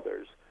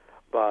others.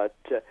 But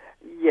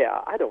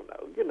yeah, I don't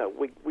know. You know,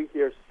 we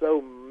hear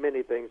so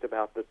many things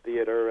about the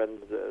theater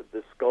and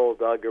the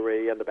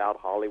skullduggery and about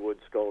Hollywood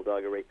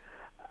skullduggery.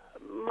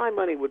 My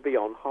money would be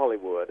on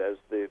Hollywood as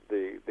the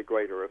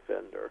greater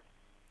offender.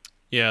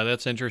 Yeah,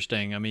 that's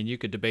interesting. I mean, you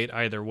could debate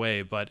either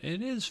way, but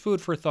it is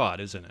food for thought,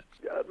 isn't it?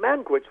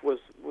 Mankiewicz was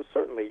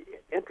certainly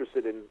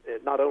interested in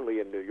not only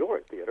in New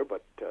York theater,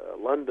 but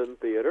London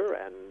theater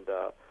and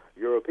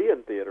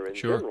European theater in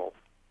general.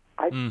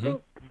 I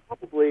think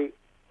probably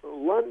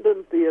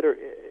London theater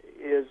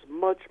is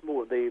much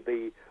more,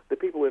 the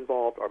people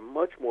involved are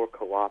much more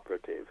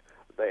cooperative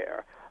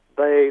there.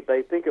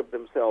 They think of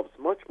themselves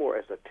much more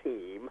as a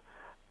team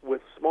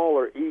with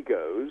smaller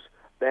egos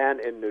than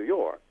in New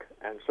York,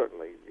 and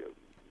certainly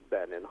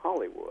than in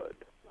Hollywood.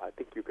 I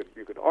think you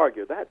could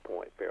argue that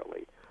point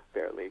fairly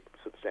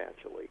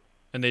substantially.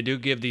 And they do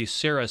give the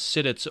Sarah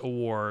Sidditz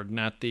Award,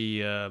 not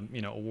the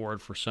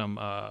award for some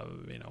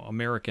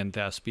American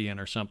thespian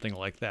or something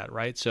like that,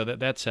 right? So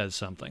that says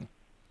something.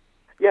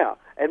 Yeah,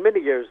 and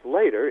many years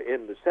later,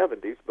 in the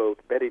 70s, both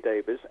Bette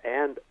Davis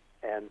and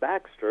Anne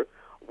Baxter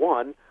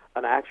won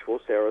an actual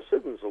Sarah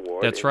Siddons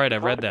Award. That's right, I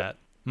read that.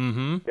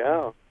 Mm-hmm.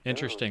 Yeah.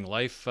 Interesting. Yeah.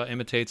 Life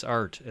imitates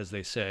art, as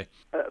they say.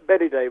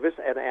 Bette Davis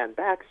and Anne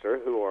Baxter,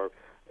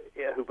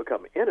 who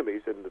become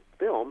enemies in the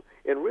film,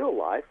 in real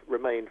life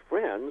remained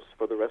friends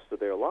for the rest of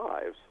their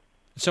lives.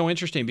 It's so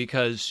interesting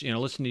because,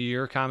 listening to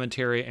your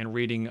commentary and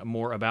reading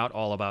more about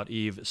All About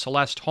Eve,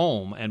 Celeste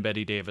Holm and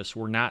Betty Davis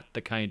were not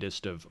the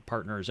kindest of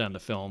partners on the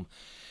film.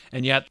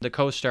 And yet the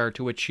co-star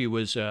to which she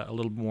was a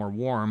little more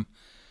warm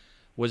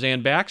was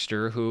Ann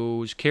Baxter,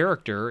 whose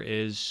character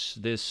is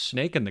this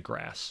snake in the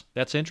grass.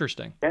 That's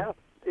interesting. Yeah,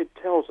 it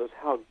tells us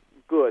how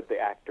good the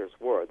actors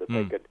were, that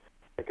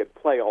they could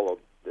play all of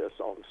this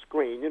on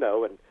screen,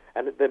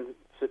 and then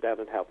sit down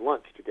and have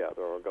lunch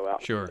together or go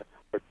out Sure.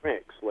 for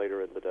drinks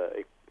later in the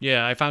day.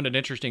 Yeah, I found it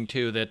interesting,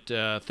 too,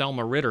 that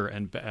Thelma Ritter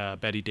and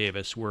Betty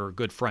Davis were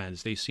good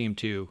friends. They seemed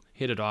to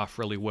hit it off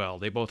really well.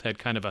 They both had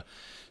kind of a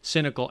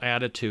cynical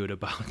attitude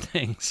about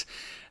things,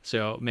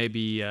 so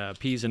maybe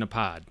peas in a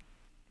pod.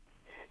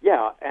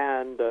 Yeah,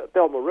 and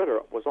Thelma Ritter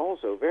was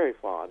also very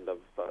fond of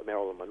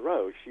Marilyn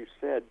Monroe. She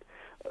said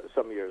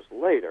some years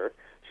later,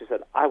 she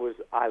said, I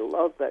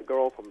loved that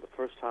girl from the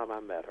first time I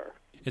met her.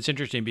 It's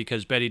interesting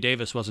because Betty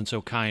Davis wasn't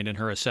so kind in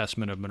her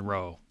assessment of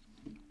Monroe.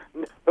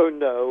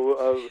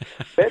 No.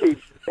 Betty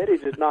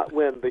did not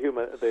win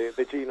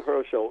the Jean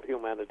Herschel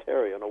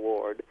Humanitarian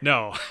Award.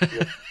 No,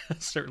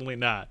 certainly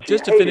not.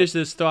 Just to finish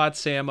this thought,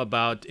 Sam,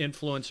 about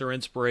influence or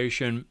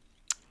inspiration,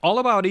 All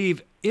About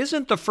Eve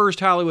isn't the first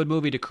Hollywood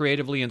movie to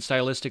creatively and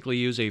stylistically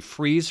use a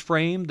freeze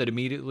frame that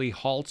immediately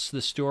halts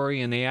the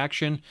story and the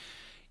action.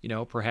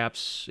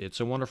 Perhaps It's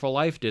a Wonderful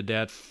Life did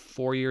that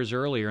 4 years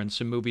earlier and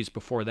some movies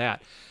before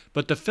that.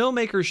 But the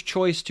filmmaker's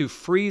choice to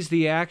freeze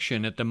the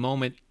action at the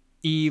moment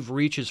Eve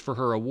reaches for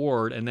her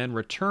award and then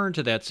return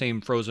to that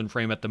same frozen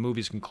frame at the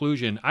movie's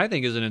conclusion, I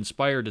think is an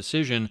inspired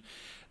decision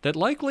that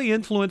likely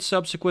influenced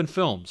subsequent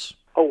films.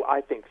 Oh,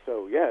 I think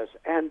so, yes.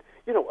 And,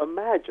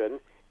 imagine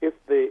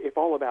if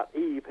All About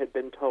Eve had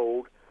been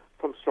told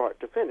from start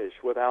to finish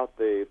without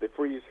the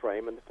freeze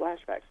frame and the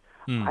flashbacks.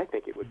 I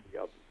think it would be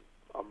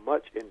a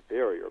much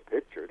inferior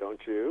picture,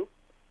 don't you?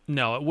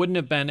 No, it wouldn't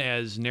have been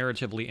as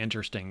narratively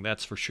interesting,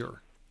 that's for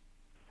sure.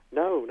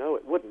 No,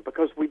 it wouldn't,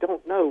 because we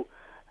don't know.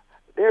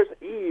 There's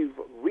Eve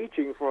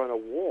reaching for an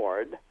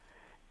award,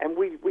 and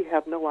we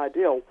have no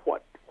idea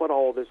what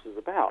all this is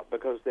about,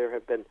 because there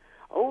have been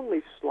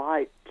only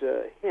slight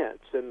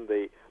hints in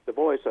the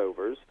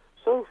voiceovers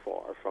so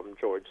far from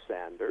George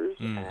Sanders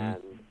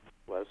and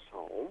Les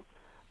Holm.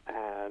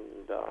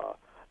 And,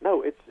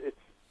 no, it's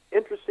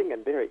interesting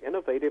and very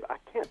innovative. I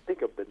can't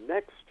think of the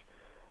next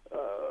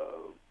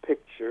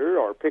picture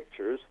or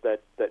pictures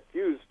that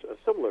used a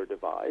similar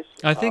device.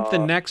 I think the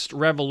next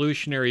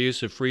revolutionary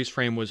use of freeze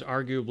frame was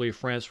arguably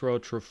Francois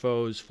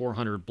Truffaut's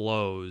 400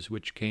 Blows,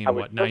 which came,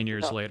 9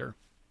 years later?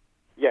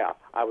 Yeah,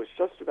 I was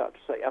just about to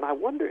say. And I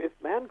wonder if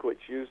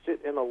Mankiewicz used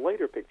it in a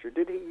later picture.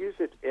 Did he use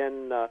it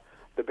in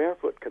The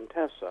Barefoot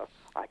Contessa?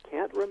 I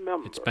can't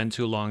remember. It's been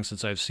too long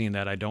since I've seen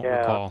that. I don't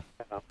recall.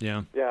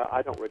 Yeah,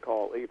 I don't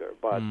recall either.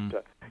 But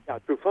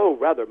Truffaut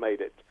rather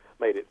made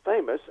it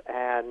famous,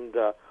 and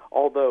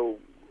although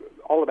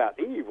All About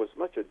Eve was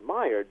much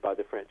admired by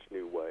the French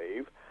New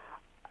Wave,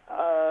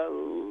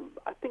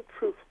 I think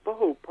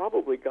Truffaut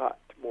probably got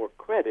more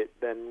credit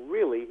than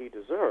really he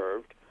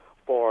deserved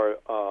for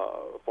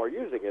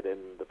using it in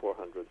The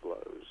 400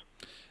 Blows.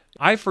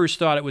 I first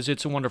thought it was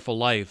It's a Wonderful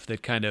Life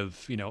that kind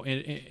of,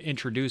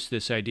 introduced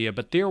this idea,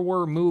 but there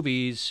were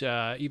movies,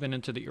 even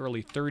into the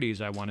early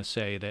 30s, I want to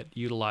say, that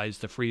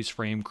utilized the freeze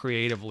frame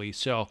creatively.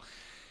 So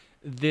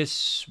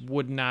this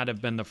would not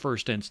have been the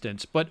first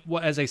instance. But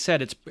as I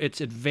said,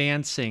 it's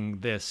advancing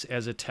this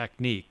as a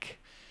technique.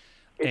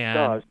 It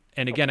does.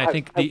 And again, I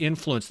think the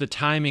influence, the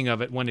timing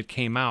of it when it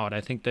came out,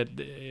 I think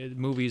that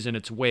movies in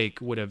its wake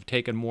would have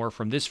taken more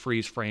from this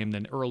freeze frame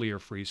than earlier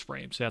freeze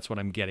frames. That's what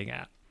I'm getting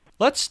at.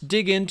 Let's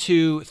dig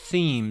into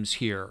themes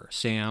here,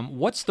 Sam.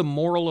 What's the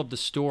moral of the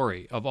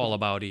story of All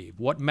About Eve?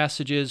 What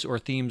messages or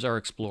themes are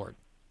explored?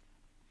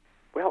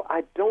 Well,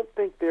 I don't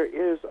think there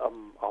is a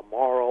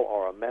moral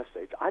or a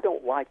message. I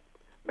don't like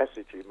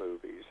messagey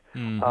movies.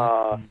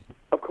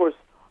 Of course,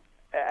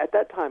 at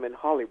that time in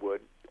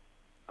Hollywood,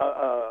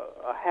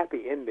 a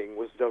happy ending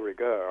was de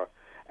rigueur,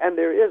 and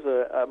there is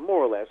a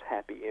more or less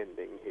happy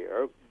ending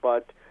here.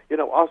 But,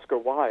 Oscar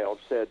Wilde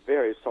said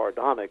very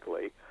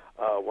sardonically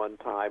one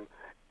time,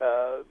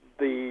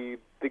 the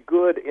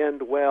good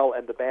end well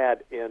and the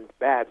bad end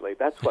badly.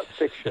 That's what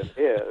fiction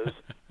is.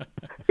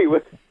 He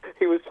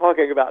was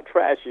talking about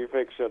trashy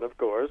fiction, of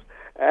course,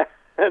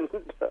 and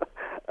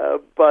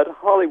but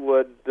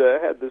Hollywood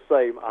had the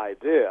same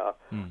idea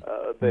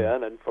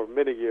then, and for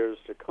many years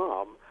to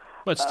come.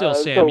 But still,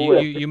 Sam,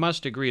 you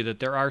must agree that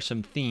there are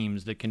some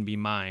themes that can be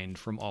mined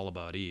from All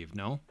About Eve,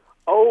 no?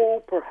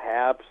 Oh,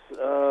 perhaps.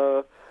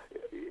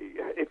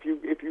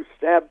 If you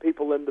stab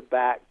people in the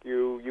back,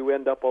 you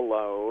end up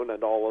alone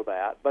and all of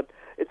that. But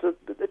it's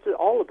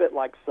all a bit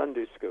like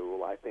Sunday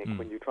school, I think,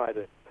 when you try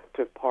to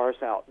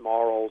parse out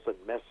morals and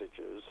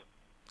messages.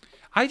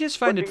 I just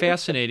find it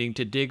fascinating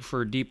to dig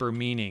for deeper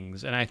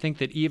meanings, and I think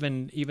that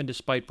even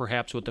despite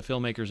perhaps what the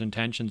filmmaker's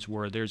intentions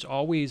were, there's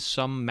always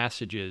some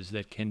messages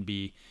that can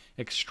be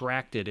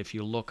extracted if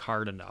you look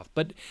hard enough.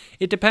 But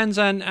it depends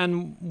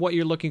on what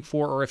you're looking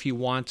for or if you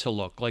want to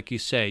look. Like you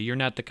say, you're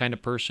not the kind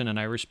of person, and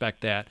I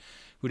respect that,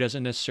 who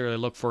doesn't necessarily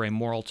look for a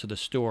moral to the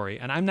story.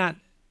 And I'm not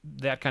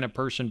that kind of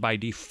person by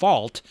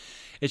default.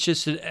 It's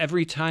just that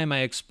every time I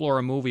explore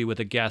a movie with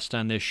a guest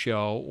on this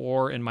show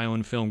or in my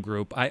own film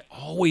group, I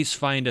always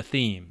find a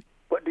theme.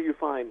 What do you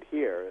find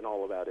here in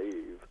All About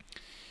Eve?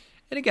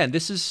 And again,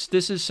 this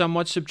is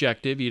somewhat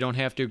subjective. You don't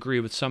have to agree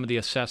with some of the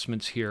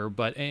assessments here,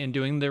 but in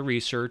doing the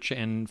research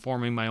and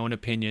forming my own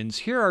opinions,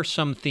 here are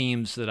some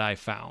themes that I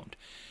found.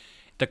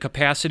 The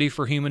capacity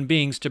for human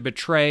beings to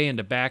betray and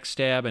to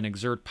backstab and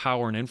exert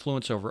power and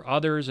influence over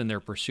others in their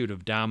pursuit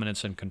of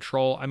dominance and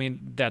control. I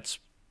mean, that's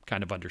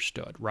kind of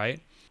understood, right?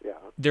 Yeah.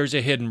 There's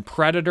a hidden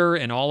predator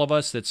in all of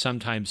us that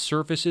sometimes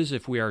surfaces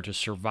if we are to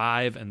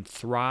survive and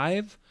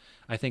thrive,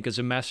 I think is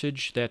a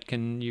message that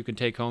you can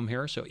take home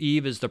here. So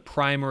Eve is the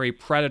primary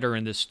predator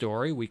in this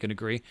story, we can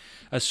agree.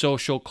 A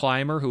social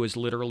climber who is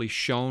literally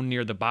shown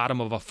near the bottom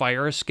of a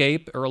fire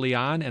escape early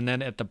on and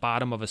then at the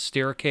bottom of a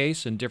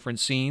staircase in different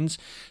scenes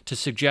to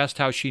suggest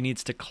how she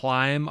needs to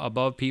climb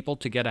above people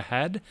to get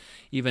ahead,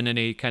 even in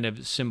a kind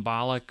of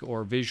symbolic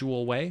or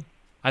visual way.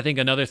 I think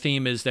another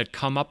theme is that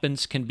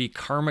comeuppance can be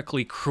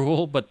karmically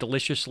cruel but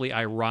deliciously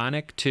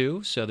ironic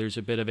too. So there's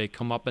a bit of a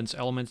comeuppance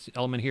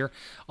element here.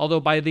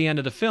 Although by the end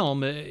of the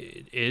film,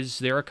 is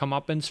there a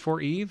comeuppance for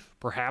Eve?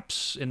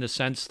 Perhaps in the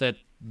sense that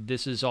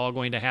this is all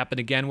going to happen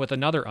again with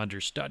another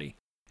understudy.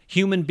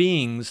 Human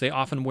beings, they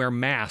often wear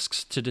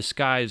masks to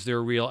disguise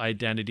their real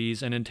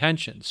identities and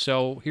intentions.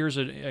 So here's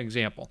an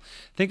example.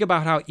 Think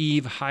about how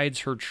Eve hides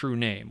her true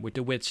name.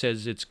 DeWitt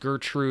says it's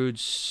Gertrude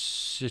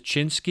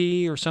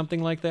Schinsky or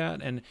something like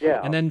that. And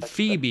then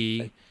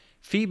Phoebe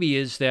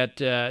is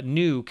that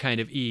new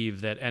kind of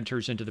Eve that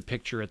enters into the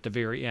picture at the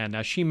very end.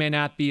 Now, she may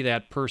not be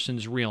that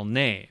person's real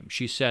name.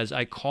 She says,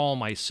 I call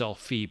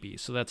myself Phoebe.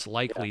 So that's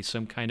likely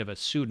some kind of a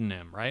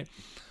pseudonym, right?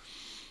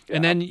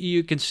 And then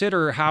you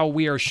consider how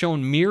we are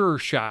shown mirror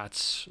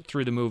shots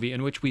through the movie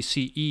in which we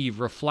see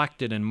Eve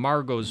reflected in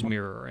Margot's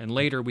mirror, and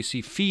later we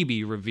see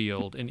Phoebe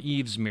revealed in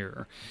Eve's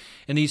mirror.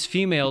 And these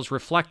females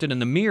reflected in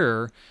the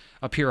mirror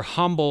appear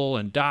humble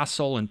and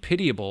docile and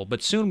pitiable,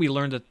 but soon we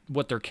learn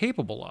what they're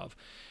capable of.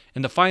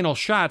 In the final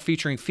shot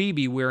featuring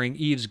Phoebe wearing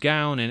Eve's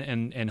gown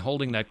and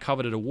holding that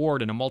coveted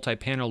award in a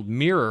multi-paneled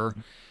mirror,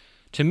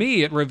 to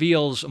me, it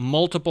reveals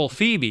multiple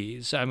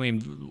Phoebes. I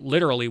mean,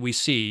 literally, we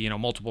see,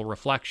 multiple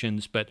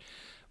reflections, but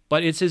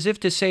it's as if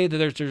to say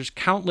that there's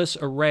countless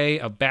array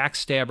of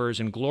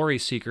backstabbers and glory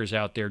seekers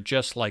out there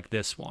just like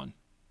this one.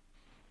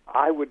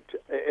 I would,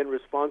 in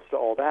response to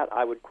all that,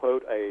 I would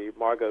quote a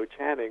Margot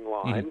Channing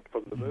line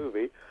from the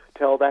movie,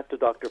 tell that to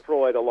Dr.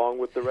 Freud along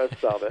with the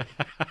rest of it.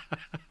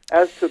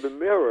 As to the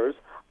mirrors,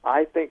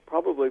 I think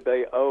probably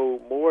they owe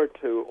more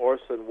to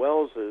Orson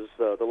Welles'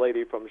 The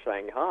Lady from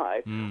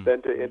Shanghai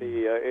than to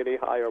any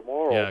higher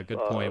moral. Yeah, good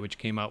point, which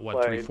came out,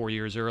 3-4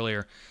 years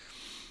earlier.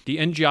 The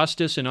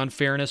injustice and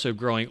unfairness of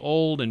growing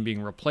old and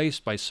being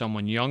replaced by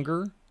someone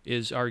younger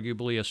is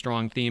arguably a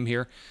strong theme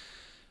here.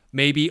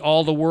 Maybe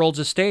all the world's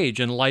a stage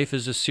and life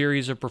is a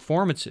series of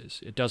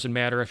performances. It doesn't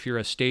matter if you're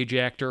a stage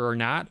actor or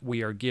not.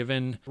 We are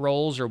given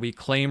roles or we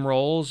claim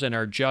roles and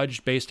are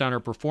judged based on our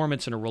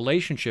performance in a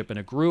relationship, in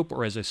a group,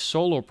 or as a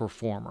solo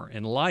performer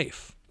in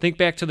life. Think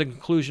back to the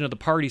conclusion of the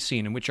party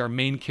scene in which our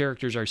main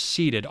characters are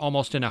seated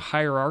almost in a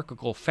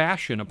hierarchical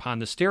fashion upon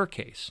the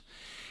staircase.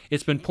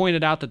 It's been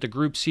pointed out that the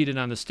group seated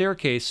on the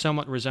staircase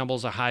somewhat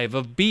resembles a hive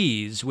of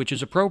bees, which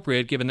is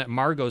appropriate given that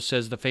Margot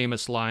says the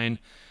famous line,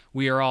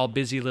 "We are all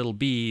busy little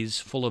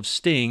bees, full of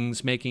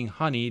stings, making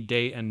honey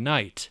day and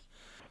night."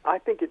 I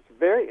think it's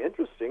very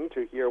interesting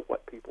to hear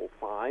what people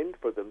find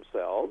for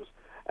themselves,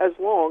 as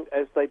long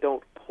as they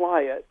don't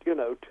apply it,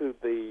 to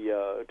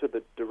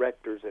the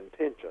director's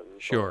intentions.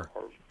 Sure.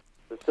 Or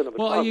the cinematographer.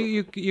 Well,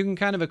 you can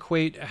kind of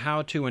equate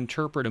how to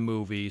interpret a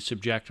movie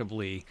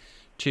subjectively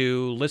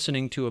to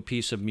listening to a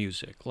piece of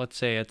music. Let's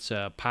say it's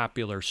a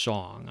popular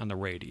song on the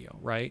radio,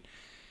 right?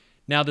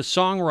 Now, the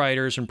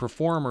songwriters and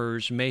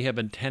performers may have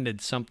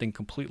intended something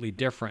completely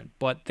different,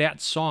 but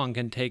that song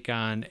can take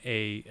on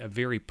a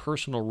very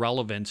personal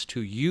relevance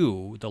to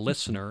you, the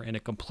listener, in a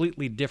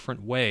completely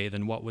different way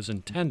than what was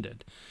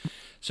intended.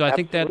 So I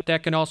think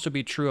that can also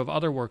be true of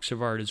other works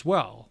of art as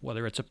well,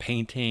 whether it's a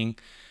painting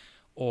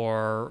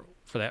or,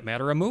 for that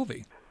matter, a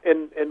movie.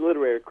 In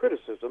literary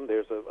criticism,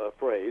 there's a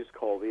phrase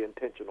called the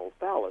intentional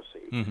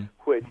fallacy,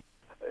 which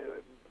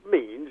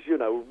means,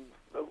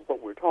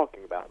 what we're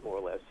talking about, more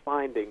or less,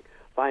 finding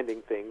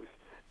things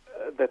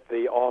that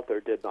the author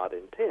did not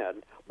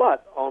intend.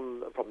 But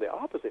from the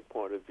opposite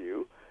point of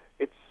view,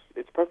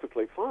 it's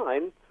perfectly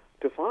fine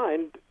to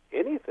find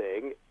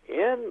anything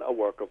in a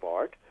work of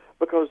art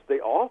because the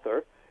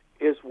author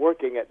is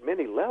working at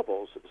many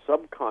levels,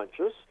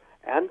 subconscious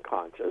and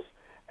conscious,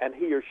 and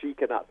he or she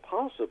cannot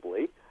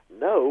possibly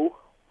know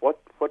what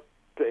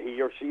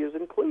he or she is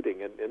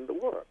including in the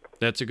work.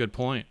 That's a good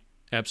point.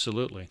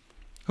 Absolutely.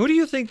 Who do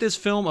you think this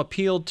film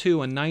appealed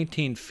to in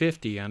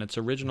 1950 on its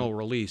original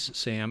release,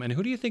 Sam, and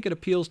who do you think it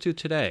appeals to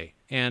today?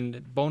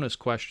 And bonus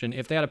question,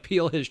 if that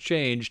appeal has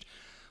changed,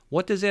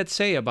 what does that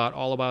say about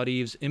All About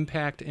Eve's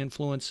impact,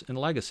 influence, and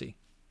legacy?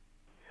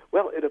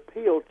 Well, it appeals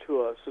appealed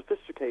to a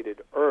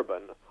sophisticated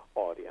urban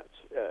audience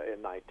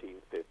in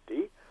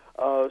 1950.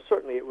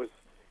 Certainly,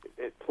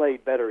 it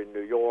played better in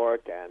New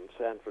York and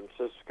San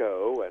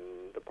Francisco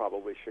and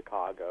probably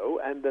Chicago,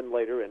 and then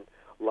later in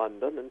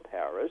London and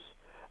Paris,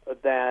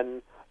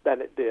 than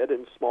it did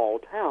in small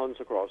towns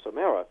across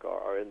America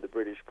or in the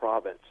British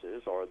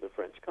provinces or the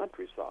French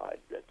countryside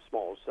at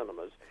small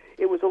cinemas.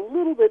 It was a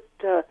little bit,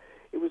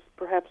 it was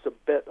perhaps a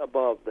bit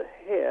above the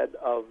head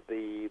of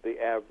the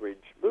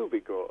average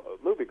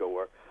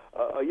moviegoer.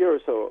 A year or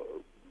so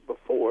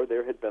before,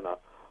 there had been a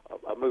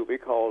movie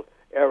called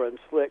Aaron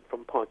Slick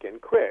from Pumpkin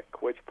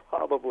Creek, which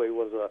probably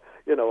was a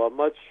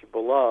much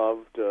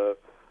beloved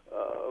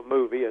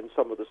movie in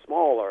some of the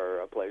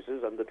smaller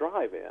places and the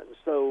drive-ins.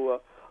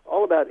 So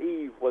All About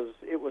Eve was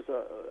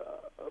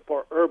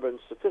for urban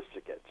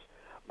sophisticates.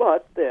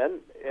 But then,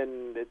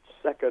 in its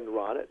second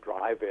run at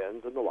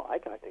drive-ins and the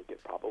like, I think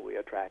it probably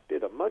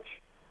attracted a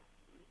much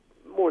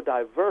more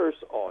diverse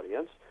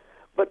audience.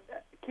 But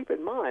keep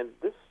in mind,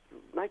 this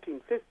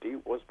 1950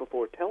 was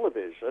before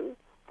television,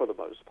 for the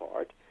most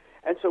part,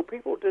 and so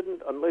people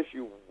didn't, unless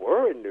you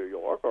were in New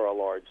York or a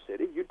large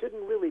city, you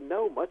didn't really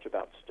know much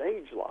about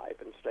stage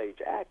life and stage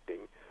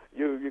acting.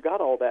 You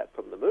got all that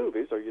from the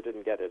movies, or you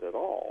didn't get it at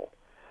all.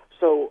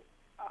 So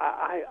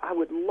I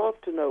would love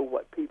to know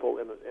what people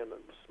in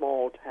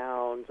small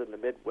towns in the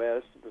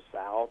Midwest, the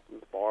South,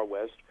 and the Far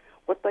West,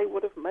 what they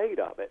would have made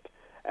of it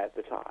at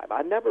the time.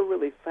 I never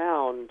really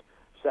found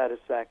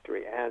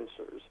satisfactory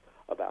answers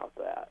about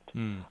that.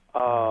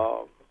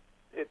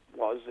 It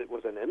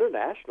was an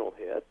international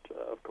hit,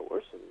 of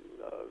course, and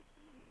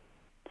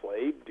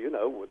played,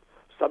 with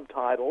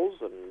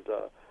subtitles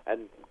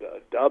and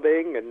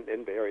dubbing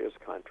in various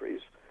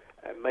countries,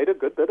 and made a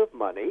good bit of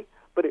money.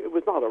 But it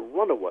was not a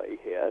runaway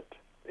hit.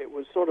 It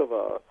was sort of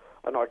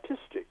an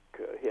artistic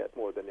hit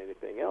more than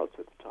anything else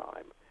at the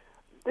time.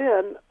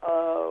 Then,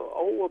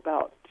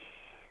 about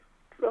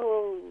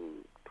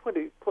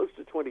close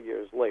to 20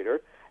 years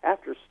later,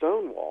 after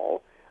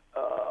Stonewall,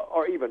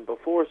 or even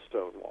before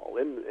Stonewall,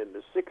 in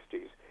the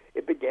 60s,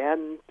 it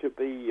began to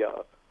be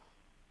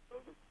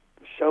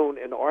shown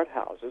in art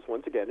houses,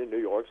 once again in New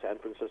York, San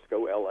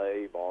Francisco,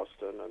 L.A.,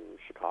 Boston, and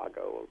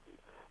Chicago,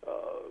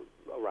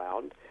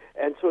 around.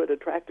 And so it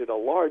attracted a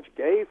large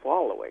gay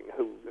following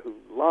who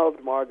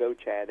loved Margot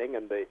Channing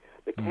and the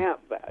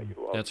camp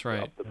value of, That's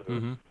right. of the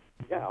movie.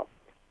 Yeah.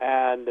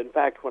 And in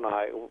fact, when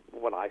I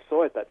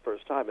saw it that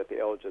first time at the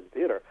Elgin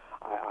Theater,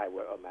 I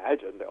would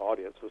imagine the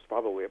audience was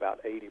probably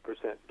about 80%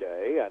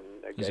 gay and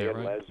Is gay that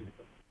and right?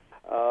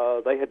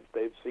 lesbian.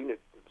 They'd seen it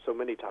so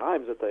many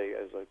times that they,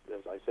 as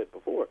I said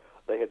before,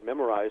 they had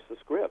memorized the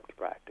script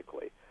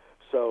practically.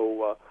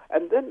 So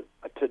and then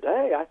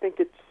today, I think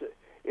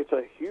it's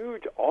a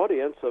huge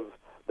audience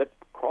that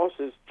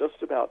crosses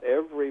just about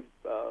every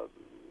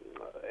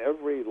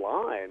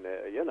line.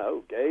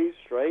 Gay,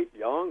 straight,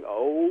 young,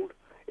 old.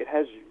 It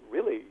has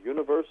really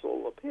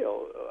universal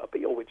appeal,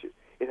 which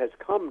it has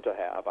come to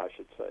have, I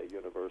should say,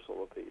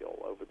 universal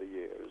appeal over the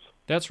years.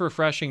 That's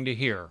refreshing to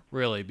hear,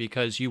 really,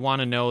 because you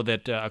want to know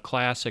that a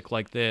classic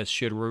like this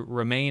should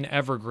remain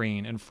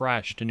evergreen and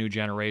fresh to new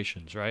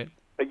generations, right?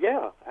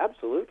 Yeah,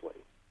 absolutely.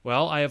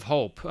 Well, I have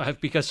hope,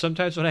 because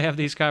sometimes when I have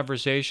these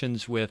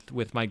conversations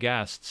with my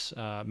guests,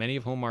 many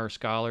of whom are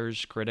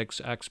scholars, critics,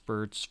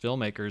 experts,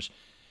 filmmakers,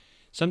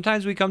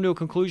 sometimes we come to a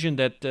conclusion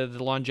that the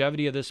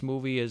longevity of this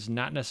movie is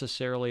not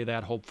necessarily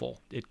that hopeful.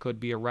 It could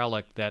be a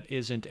relic that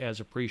isn't as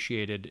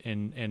appreciated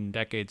in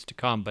decades to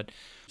come. But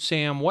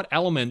Sam, what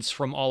elements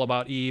from All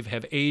About Eve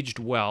have aged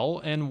well,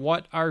 and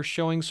what are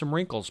showing some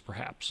wrinkles,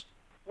 perhaps?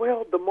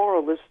 Well, the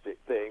moralistic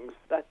things,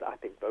 I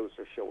think those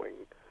are showing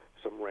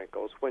some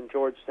wrinkles. When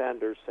George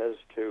Sanders says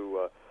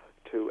to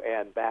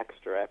Anne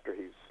Baxter after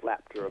he's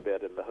slapped her a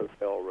bit in the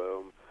hotel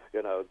room,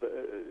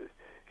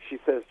 she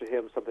says to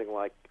him something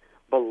like,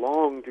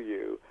 "Belong to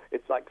you."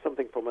 It's like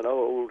something from an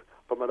old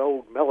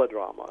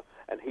melodrama,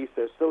 and he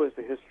says, "So is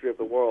the history of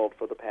the world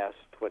for the past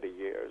 20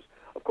 years."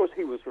 Of course,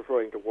 he was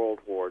referring to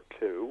World War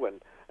II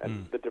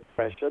and the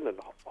Depression and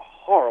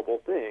horrible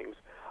things,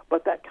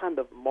 but that kind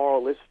of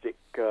moralistic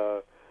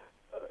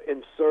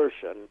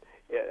insertion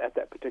at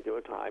that particular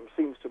time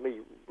seems to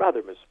me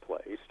rather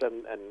misplaced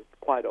and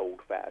quite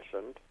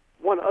old-fashioned.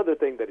 One other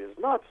thing that is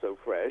not so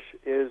fresh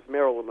is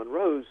Marilyn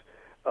Monroe's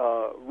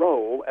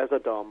role as a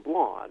dumb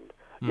blonde.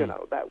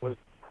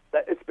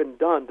 That it's been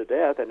done to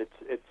death, and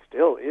it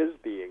still is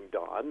being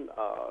done.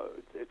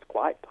 It's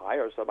quite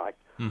tiresome.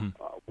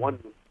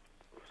 One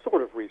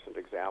sort of recent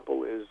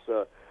example is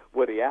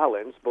Woody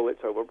Allen's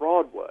Bullets Over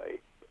Broadway.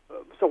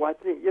 So I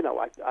think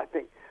I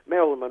think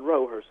Marilyn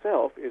Monroe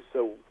herself is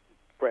so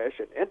fresh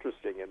and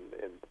interesting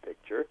in the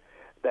picture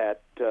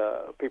that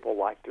people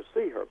like to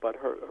see her. But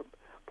her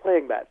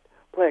playing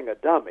a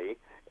dummy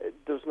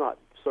does not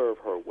serve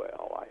her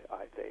well.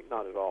 I think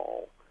not at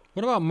all.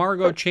 What about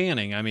Margot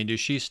Channing? I mean, does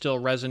she still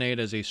resonate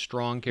as a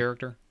strong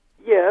character?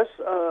 Yes,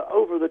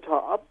 over the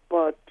top,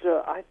 but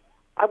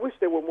I wish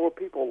there were more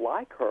people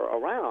like her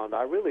around.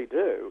 I really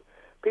do.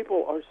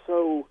 People are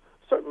so,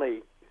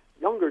 certainly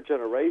younger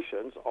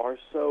generations are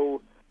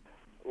so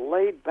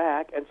laid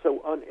back and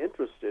so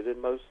uninterested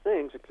in most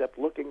things except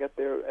looking at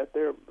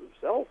their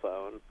cell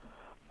phone.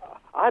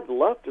 I'd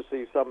love to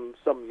see some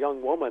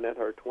young woman in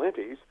her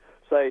 20s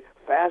say,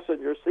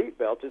 "Fasten your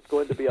seatbelts, it's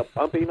going to be a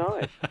bumpy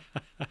night."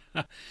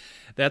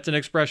 That's an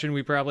expression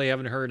we probably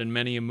haven't heard in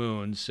many a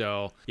moon.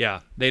 So,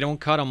 yeah, they don't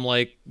cut them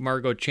like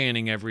Margot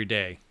Channing every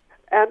day.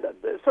 And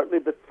certainly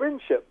the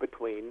friendship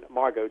between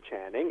Margot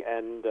Channing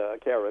and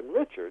Karen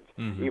Richards,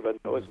 even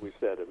though, as we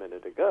said a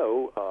minute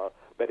ago,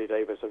 Bette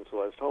Davis and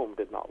Celeste Holm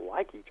did not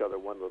like each other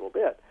one little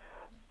bit,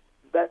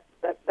 that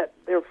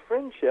their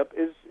friendship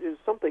is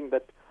something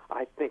that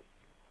I think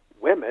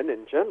women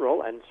in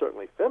general, and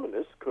certainly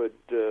feminists,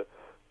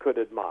 could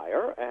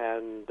admire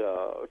and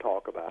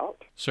talk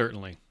about.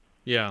 Certainly.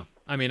 Yeah.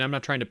 I mean, I'm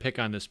not trying to pick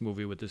on this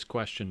movie with this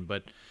question,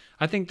 but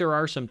I think there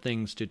are some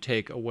things to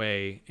take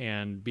away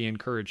and be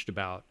encouraged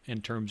about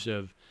in terms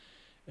of,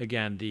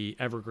 again, the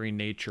evergreen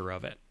nature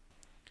of it.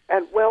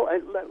 And,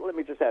 let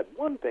me just add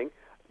one thing.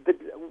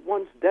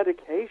 One's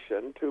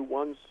dedication to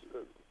one's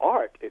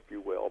art, if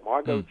you will.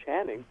 Margot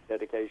Channing's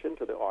dedication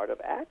to the art of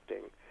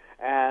acting.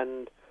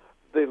 And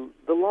the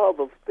love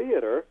of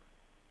theater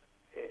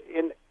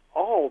in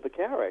all the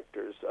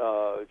characters.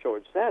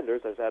 George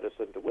Sanders, as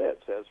Addison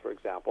DeWitt says, for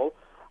example,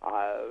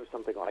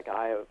 something like,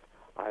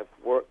 I've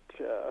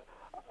worked,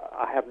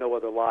 I have no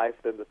other life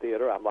than the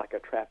theater. I'm like a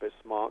Trappist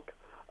monk.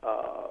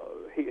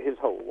 His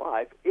whole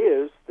life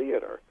is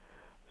theater.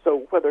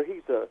 So whether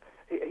he's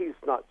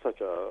not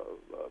such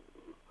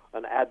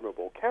an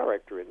admirable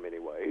character in many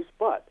ways,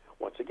 but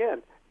once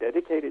again,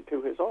 dedicated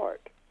to his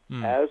art,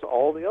 as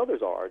all the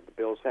others are.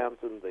 Bill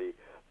Sampson,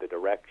 the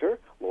director,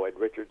 Lloyd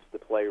Richards, the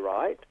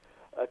playwright,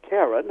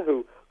 Karen,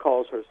 who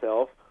calls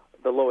herself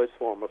the lowest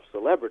form of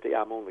celebrity.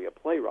 I'm only a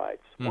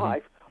playwright's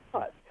wife,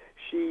 but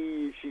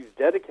she's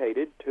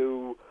dedicated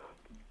to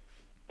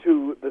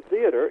the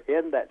theater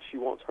in that she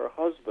wants her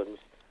husband's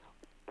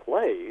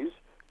plays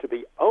to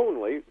be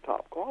only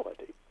top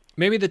quality.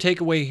 Maybe the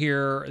takeaway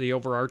here, the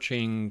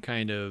overarching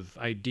kind of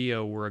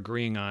idea we're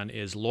agreeing on,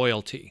 is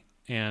loyalty.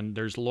 And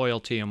there's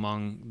loyalty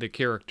among the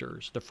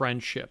characters, the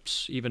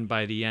friendships, even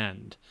by the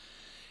end.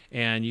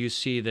 And you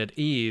see that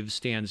Eve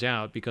stands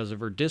out because of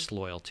her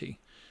disloyalty.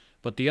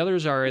 But the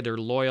others are either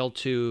loyal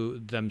to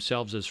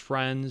themselves as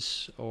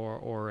friends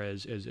or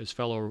as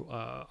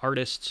fellow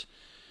artists,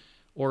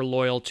 or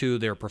loyal to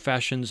their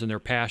professions and their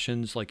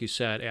passions, like you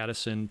said,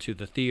 Addison, to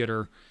the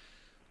theater.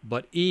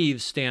 But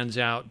Eve stands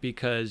out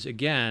because,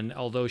 again,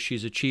 although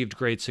she's achieved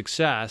great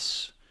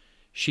success,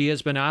 she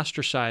has been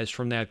ostracized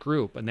from that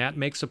group, and that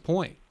makes a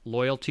point.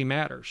 Loyalty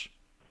matters.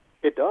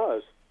 It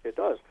does. It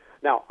does.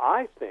 Now,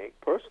 I think,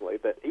 personally,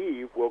 that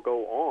Eve will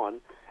go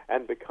on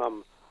and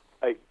become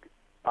a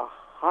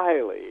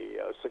highly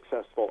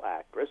successful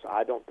actress.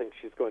 I don't think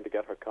she's going to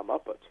get her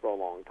comeuppance for a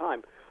long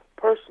time,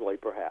 personally,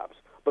 perhaps.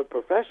 But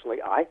professionally,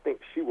 I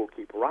think she will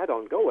keep right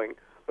on going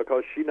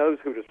because she knows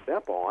who to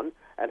step on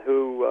and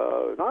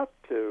who not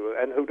to,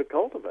 and who to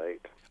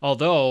cultivate.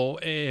 Although,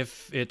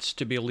 if it's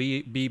to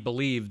be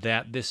believed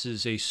that this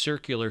is a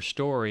circular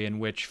story in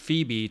which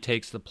Phoebe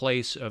takes the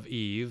place of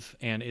Eve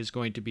and is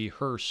going to be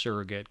her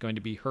surrogate, going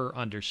to be her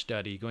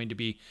understudy, going to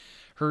be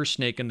her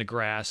snake in the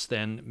grass,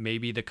 then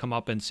maybe the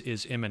comeuppance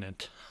is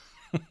imminent.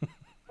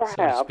 Perhaps,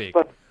 so to speak.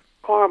 But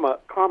karma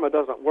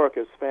doesn't work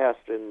as fast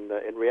in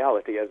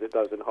reality as it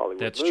does in Hollywood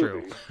That's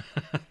movies.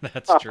 True.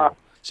 That's true.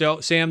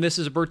 So, Sam, this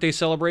is a birthday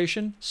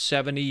celebration,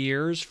 70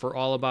 years for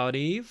All About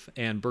Eve,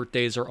 and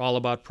birthdays are all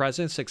about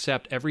presents,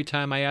 except every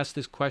time I ask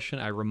this question,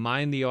 I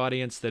remind the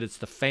audience that it's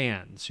the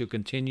fans who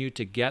continue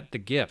to get the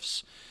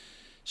gifts.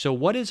 So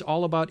what is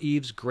All About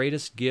Eve's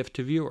greatest gift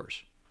to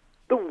viewers?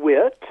 The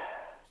wit,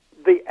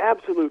 the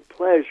absolute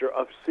pleasure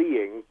of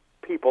seeing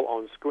people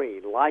on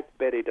screen like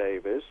Bette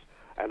Davis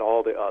and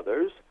all the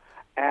others,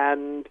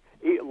 and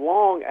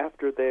long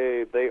after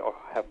they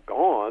have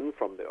gone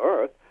from the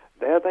earth,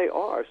 there they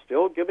are,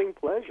 still giving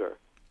pleasure.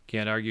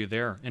 Can't argue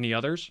there. Any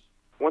others?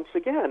 Once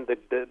again,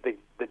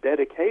 the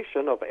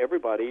dedication of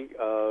everybody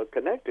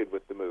connected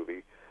with the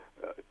movie.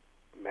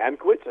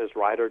 Mankiewicz as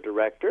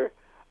writer-director,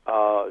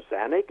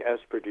 Zanuck as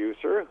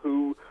producer,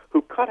 who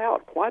cut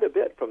out quite a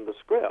bit from the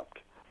script,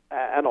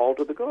 and all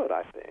to the good,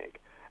 I think.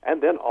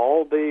 And then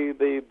all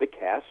the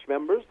cast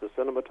members, the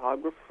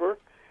cinematographer,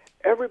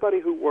 everybody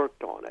who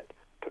worked on it.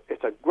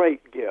 It's a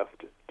great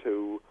gift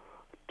to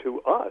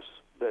us,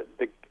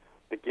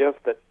 the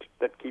gift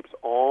that keeps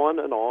on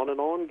and on and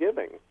on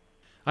giving.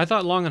 I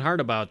thought long and hard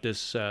about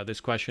this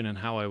question and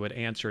how I would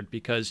answer it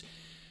because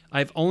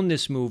I've owned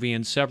this movie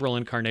in several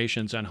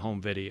incarnations on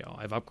home video.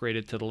 I've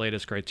upgraded to the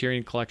latest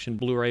Criterion Collection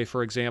Blu-ray,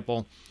 for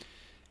example,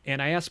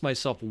 and I asked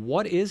myself,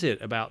 what is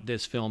it about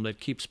this film that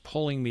keeps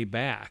pulling me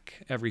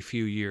back every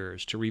few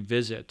years to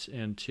revisit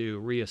and to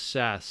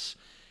reassess?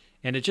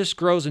 And it just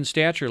grows in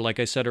stature, like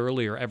I said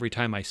earlier, every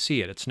time I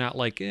see it. It's not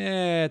like,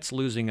 it's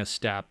losing a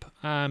step.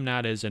 I'm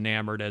not as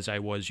enamored as I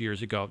was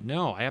years ago.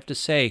 No, I have to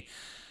say,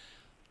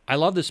 I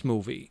love this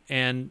movie.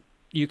 And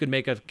you could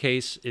make a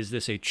case, is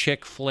this a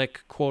chick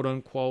flick, quote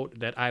unquote,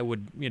 that I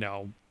would,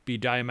 be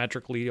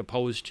diametrically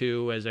opposed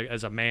to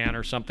as a man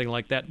or something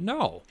like that?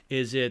 No.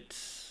 Is it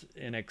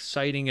an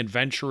exciting,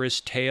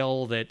 adventurous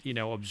tale that,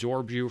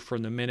 absorbs you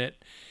from the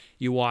minute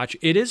you watch?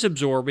 It is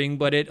absorbing,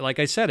 but like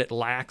I said, it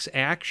lacks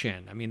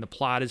action. I mean, the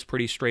plot is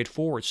pretty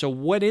straightforward. So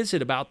what is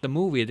it about the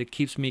movie that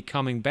keeps me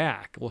coming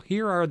back? Well,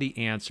 here are the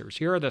answers.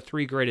 Here are the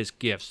three greatest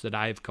gifts that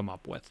I've come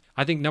up with.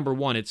 I think number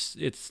one, it's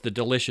the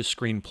delicious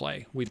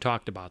screenplay. We've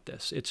talked about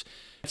this. It's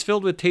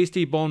filled with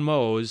tasty bon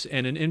mots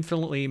and an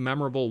infinitely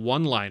memorable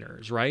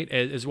one-liners, right?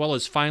 As well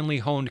as finely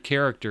honed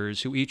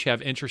characters who each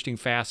have interesting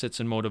facets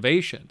and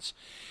motivations.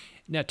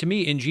 Now, to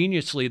me,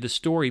 ingeniously, the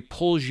story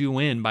pulls you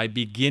in by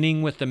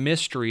beginning with the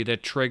mystery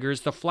that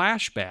triggers the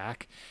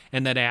flashback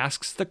and that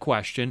asks the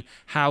question,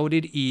 how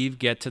did Eve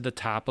get to the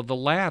top of the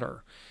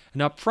ladder?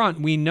 And up front,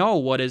 we know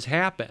what has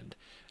happened.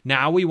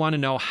 Now we want to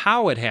know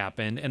how it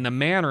happened, and the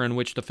manner in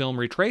which the film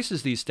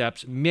retraces these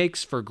steps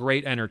makes for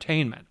great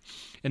entertainment.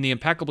 And the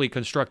impeccably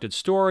constructed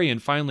story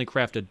and finely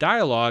crafted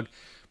dialogue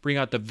bring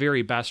out the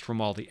very best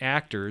from all the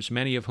actors,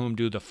 many of whom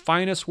do the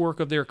finest work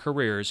of their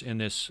careers in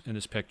this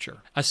picture.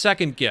 A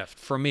second gift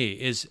for me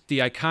is the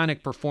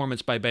iconic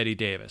performance by Bette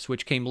Davis,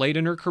 which came late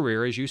in her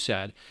career, as you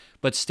said,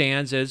 but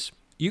stands as,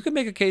 you can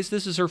make a case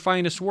this is her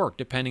finest work,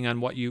 depending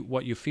on what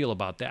you feel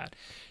about that.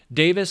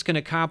 Davis can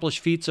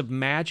accomplish feats of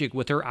magic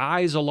with her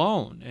eyes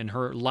alone, and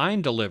her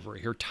line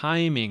delivery, her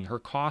timing, her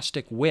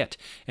caustic wit,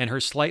 and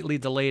her slightly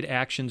delayed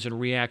actions and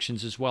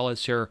reactions, as well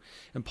as her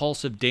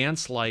impulsive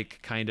dance-like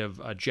kind of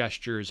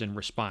gestures and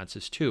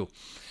responses, too.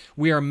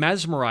 We are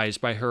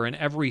mesmerized by her in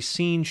every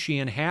scene she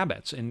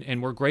inhabits,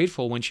 and we're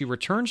grateful when she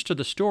returns to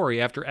the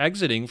story after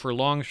exiting for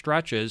long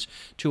stretches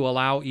to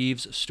allow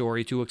Eve's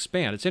story to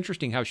expand. It's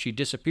interesting how she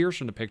disappears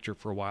from the picture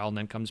for a while and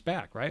then comes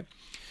back, right?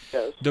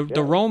 Yes,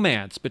 The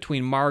romance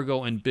between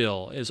Margot and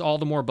Bill is all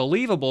the more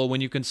believable when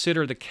you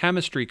consider the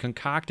chemistry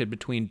concocted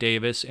between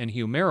Davis and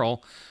Hugh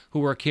Merrill,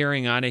 who are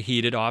carrying on a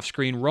heated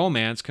off-screen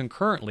romance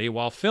concurrently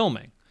while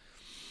filming.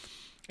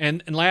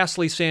 And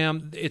lastly,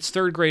 Sam, its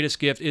third greatest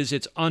gift is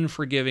its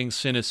unforgiving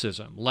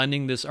cynicism,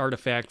 lending this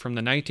artifact from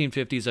the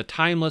 1950s a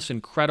timeless,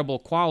 incredible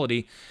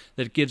quality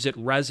that gives it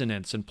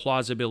resonance and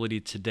plausibility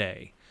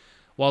today.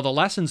 While the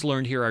lessons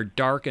learned here are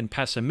dark and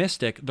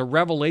pessimistic, the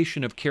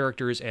revelation of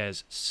characters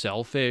as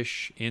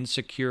selfish,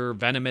 insecure,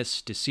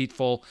 venomous,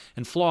 deceitful,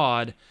 and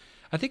flawed,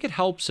 I think it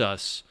helps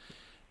us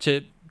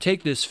to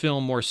take this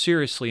film more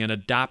seriously and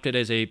adopt it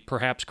as a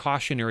perhaps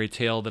cautionary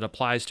tale that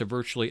applies to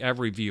virtually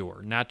every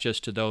viewer, not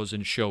just to those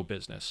in show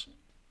business.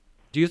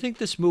 Do you think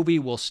this movie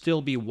will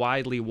still be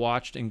widely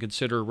watched and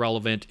considered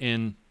relevant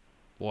in,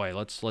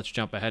 let's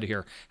jump ahead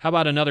here. How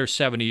about another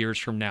 70 years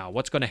from now?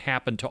 What's going to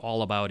happen to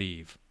All About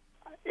Eve?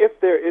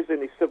 If there is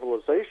any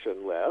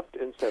civilization left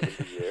in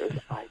 70 years,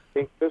 I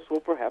think this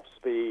will perhaps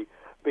be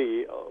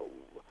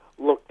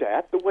looked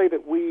at the way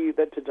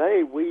that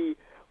today we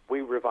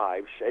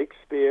revive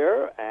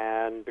Shakespeare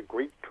and the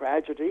Greek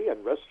tragedy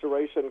and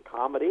Restoration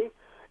comedy.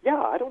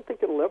 Yeah, I don't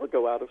think it'll ever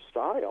go out of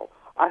style.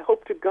 I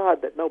hope to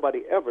God that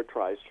nobody ever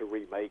tries to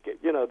remake it.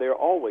 They're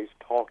always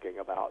talking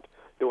about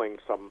doing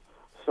some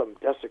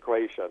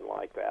desecration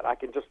like that. I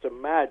can just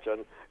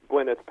imagine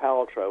Gwyneth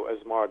Paltrow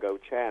as Margot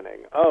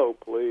Channing. Oh,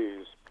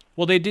 please.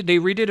 Well, they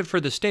redid it for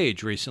the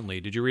stage recently.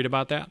 Did you read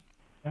about that?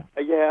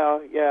 Yeah.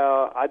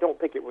 I don't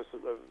think it was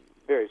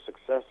very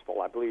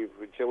successful. I believe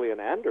Gillian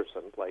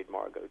Anderson played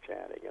Margot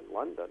Channing in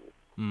London.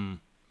 Mm.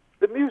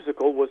 The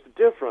musical was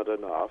different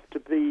enough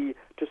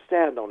to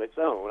stand on its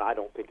own. I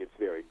don't think it's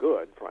very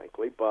good,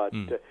 frankly, but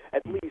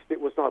at least it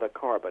was not a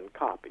carbon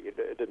copy.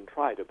 It didn't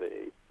try to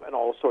be. And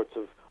all sorts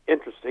of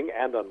interesting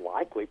and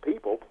unlikely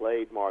people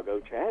played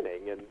Margot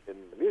Channing in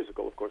the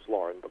musical. Of course,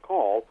 Lauren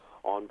Bacall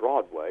on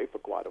Broadway for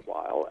quite a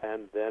while,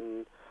 and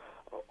then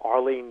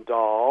Arlene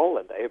Dahl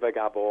and Ava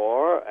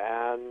Gabor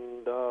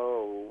and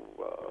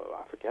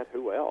I forget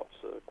who else.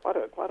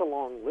 Quite a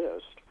long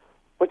list.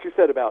 What you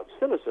said about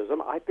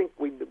cynicism, I think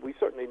we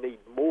certainly need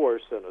more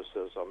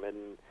cynicism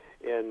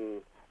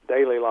in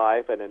daily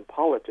life and in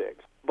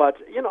politics. But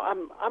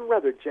I'm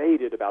rather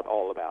jaded about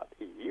All About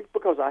Eve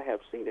because I have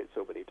seen it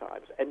so many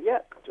times, and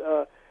yet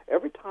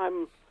every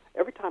time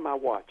I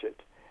watch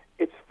it,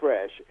 it's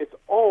fresh. It's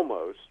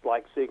almost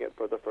like seeing it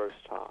for the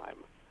first time.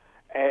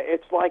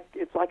 It's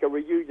like a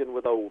reunion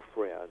with old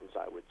friends,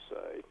 I would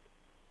say.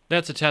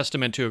 That's a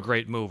testament to a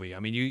great movie. I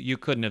mean, you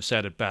couldn't have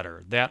said it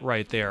better. That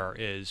right there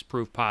is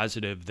proof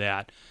positive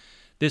that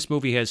this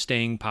movie has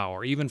staying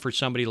power, even for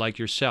somebody like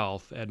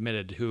yourself,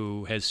 admitted,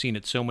 who has seen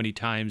it so many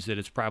times that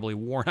it's probably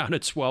worn out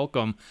its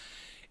welcome.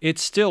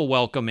 It's still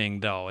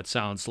welcoming, though, it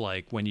sounds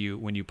like, when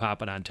you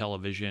pop it on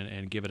television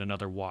and give it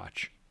another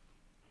watch.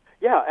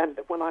 Yeah, and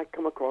when I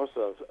come across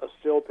a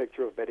still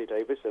picture of Bette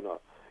Davis in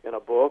a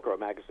book or a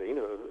magazine,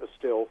 a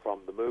still from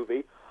the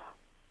movie,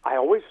 I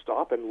always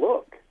stop and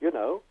look.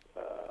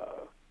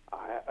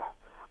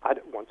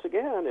 Once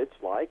again, it's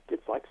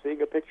like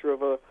seeing a picture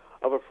of a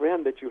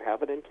friend that you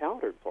haven't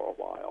encountered for a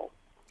while.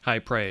 High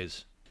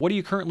praise. What are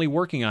you currently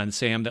working on,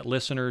 Sam, that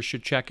listeners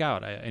should check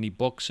out? Any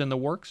books in the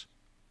works?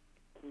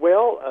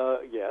 Well,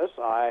 yes,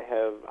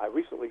 I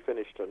recently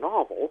finished a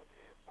novel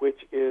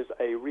which is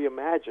a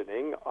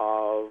reimagining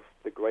of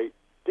the great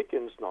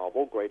Dickens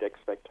novel, Great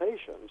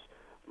Expectations.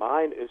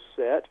 Mine is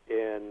set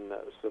in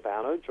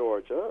Savannah,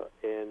 Georgia,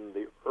 in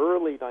the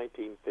early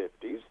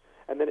 1950s,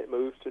 and then it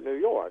moves to New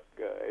York.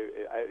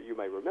 You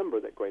may remember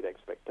that Great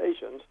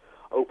Expectations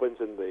opens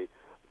in the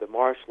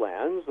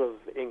marshlands of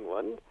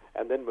England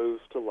and then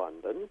moves to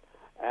London.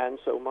 And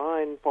so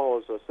mine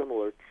follows a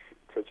similar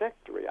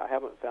trajectory. I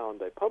haven't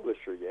found a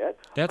publisher yet.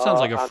 That sounds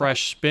like a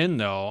fresh spin,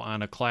 though,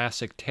 on a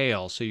classic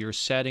tale. So you're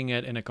setting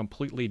it in a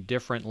completely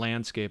different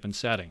landscape and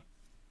setting.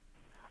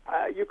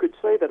 You could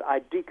say that I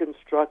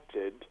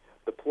deconstructed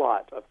the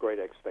plot of Great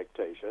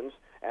Expectations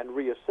and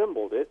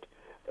reassembled it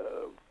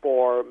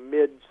for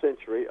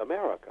mid-century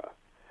America.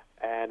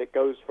 And it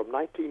goes from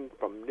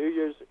New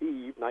Year's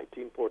Eve,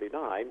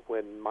 1949,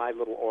 when my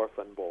little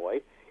orphan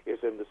boy is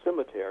in the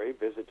cemetery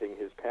visiting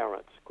his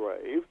parents'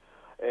 grave.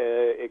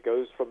 It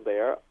goes from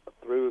there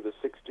through the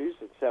 60s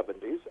and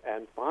 70s,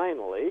 and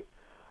finally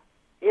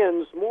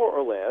ends more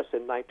or less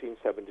in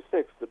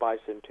 1976, the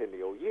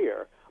bicentennial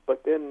year.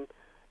 But then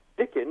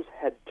Dickens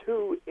had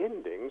two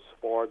endings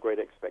for Great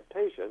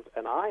Expectations,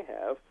 and I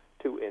have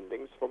two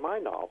endings for my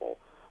novel.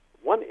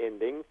 One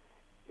ending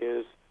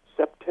is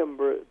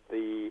September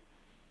the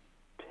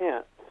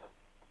 10th,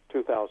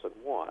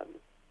 2001.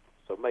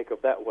 So make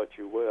of that what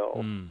you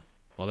will.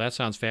 Well, that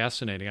sounds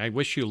fascinating. I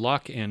wish you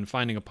luck in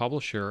finding a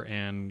publisher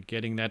and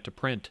getting that to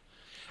print.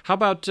 How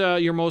about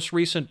your most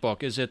recent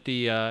book? Is it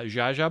the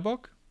Zsa Zsa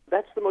book?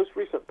 That's the most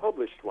recent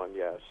published one,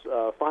 yes.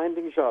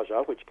 Finding Zsa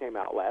Zsa, which came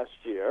out last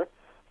year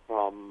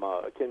from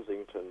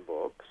Kensington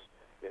Books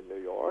in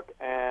New York.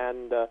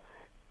 And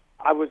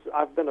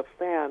I've been a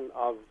fan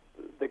of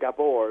the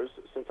Gabors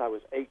since I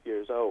was 8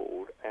 years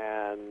old.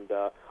 And,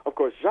 of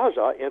course, Zsa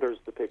Zsa enters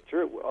the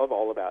picture of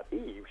All About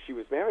Eve. She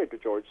was married to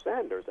George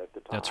Sanders at the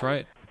time. That's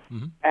right.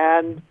 Mm-hmm.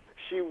 And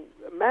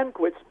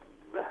Mankiewicz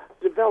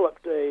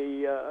developed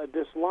a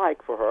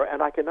dislike for her,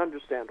 and I can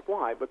understand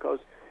why, because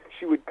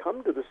she would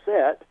come to the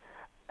set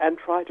and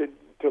try to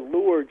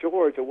lure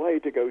George away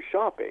to go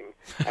shopping.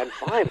 And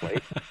finally,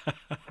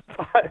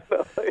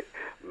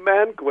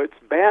 Mankiewicz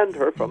banned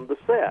her from the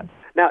set.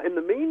 Now, in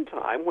the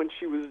meantime, when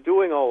she was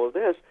doing all of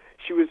this,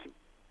 she was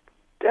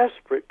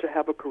desperate to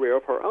have a career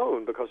of her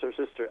own because her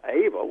sister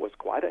Ava was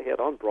quite a hit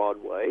on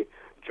Broadway.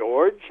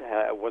 George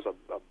was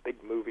a big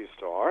movie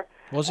star.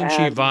 Wasn't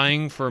she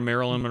vying for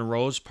Marilyn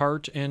Monroe's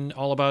part in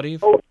All About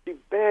Eve? Oh, she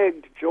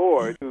begged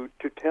George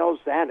to tell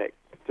Zanuck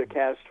to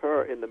cast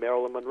her in the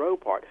Marilyn Monroe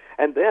part.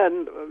 And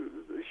then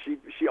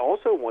she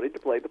also wanted to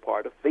play the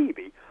part of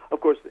Phoebe.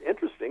 Of course,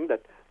 interesting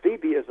that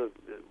Phoebe is a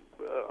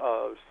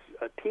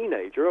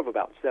teenager of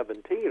about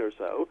 17 or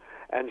so,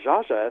 and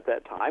Zsa Zsa at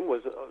that time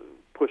was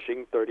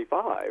pushing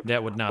 35.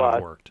 That would not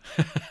have worked.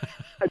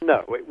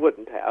 No, it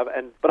wouldn't have.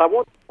 But I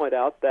want to point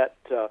out that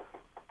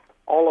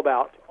All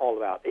About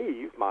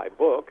Eve, my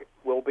book,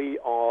 will be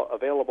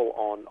available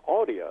on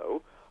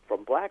audio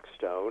from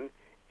Blackstone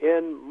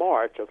in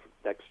March of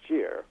next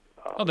year.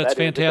 Oh, that's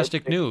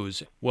fantastic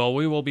news. Well,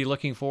 we will be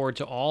looking forward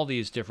to all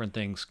these different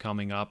things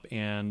coming up,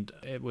 and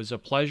it was a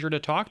pleasure to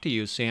talk to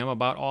you, Sam,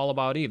 about All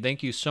About Eve.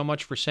 Thank you so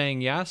much for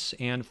saying yes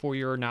and for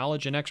your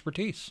knowledge and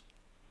expertise.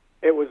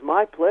 It was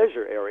my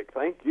pleasure, Eric.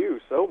 Thank you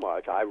so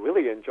much. I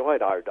really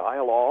enjoyed our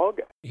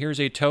dialogue. Here's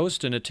a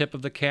toast and a tip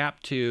of the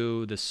cap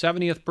to the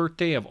 70th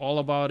birthday of All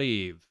About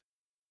Eve.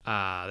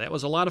 That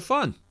was a lot of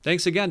fun.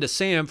 Thanks again to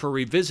Sam for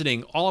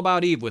revisiting All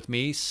About Eve with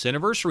me,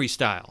 Cineversary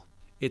style.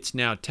 It's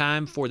now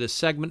time for the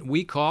segment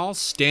we call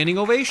Standing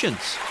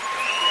Ovations.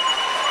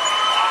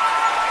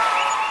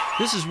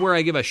 This is where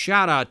I give a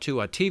shout-out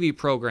to a TV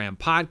program,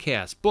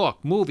 podcast, book,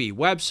 movie,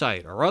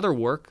 website, or other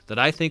work that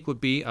I think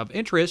would be of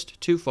interest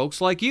to folks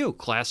like you,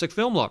 classic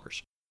film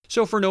lovers.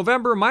 So for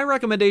November, my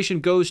recommendation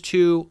goes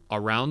to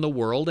Around the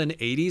World in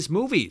 80s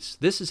Movies.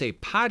 This is a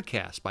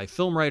podcast by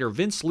film writer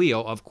Vince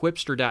Leo of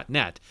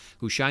Quipster.net,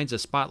 who shines a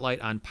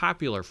spotlight on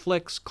popular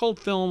flicks, cult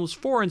films,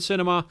 foreign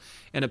cinema,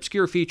 and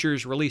obscure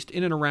features released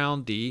in and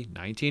around the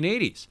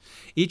 1980s.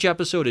 Each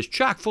episode is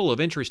chock full of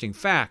interesting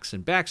facts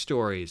and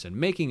backstories and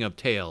making-of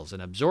tales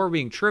and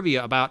absorbing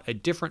trivia about a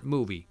different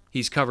movie.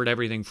 He's covered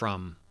everything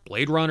from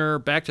Blade Runner,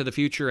 Back to the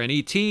Future, and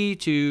E.T.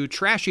 to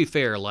trashy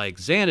fare like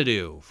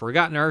Xanadu,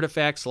 forgotten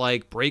artifacts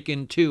like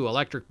Breakin' 2,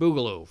 Electric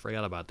Boogaloo,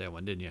 forgot about that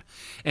one, didn't you?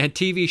 And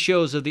TV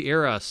shows of the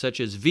era such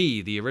as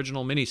V, the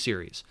original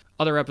miniseries.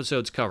 Other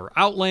episodes cover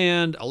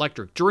Outland,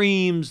 Electric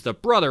Dreams, The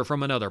Brother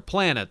from Another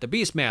Planet, The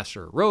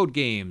Beastmaster, Road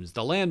Games,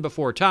 The Land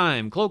Before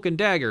Time, Cloak and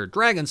Dagger,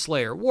 Dragon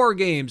Slayer, War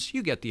Games,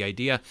 you get the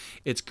idea.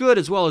 It's good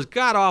as well as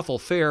god-awful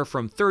fare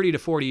from 30 to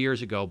 40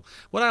 years ago.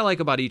 What I like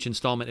about each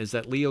installment is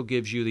that Leo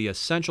gives you the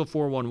essential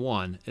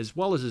 411 as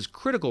well as his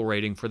critical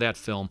rating for that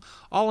film,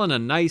 all in a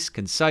nice,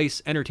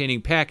 concise,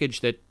 entertaining package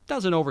that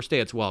doesn't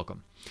overstay its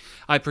welcome.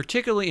 I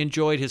particularly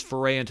enjoyed his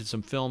foray into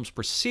some films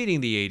preceding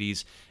the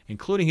 80s,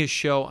 including his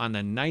show on the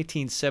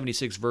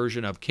 1976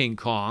 version of King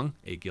Kong,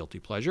 a guilty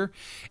pleasure,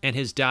 and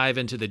his dive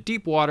into the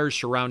deep waters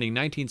surrounding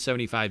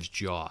 1975's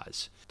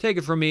Jaws. Take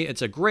it from me,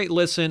 it's a great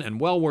listen and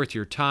well worth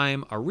your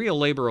time, a real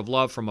labor of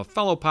love from a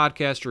fellow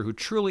podcaster who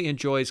truly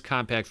enjoys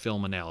compact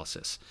film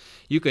analysis.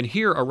 You can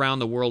hear Around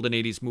the World in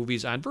 80s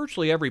Movies on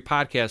virtually every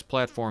podcast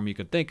platform you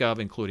can think of,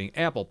 including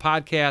Apple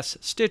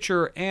Podcasts,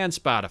 Stitcher, and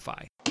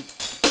Spotify.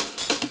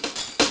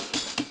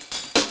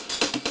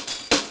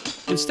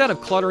 Instead of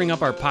cluttering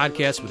up our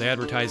podcast with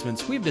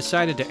advertisements, we've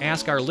decided to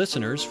ask our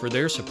listeners for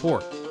their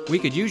support. We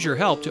could use your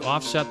help to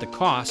offset the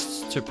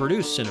costs to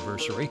produce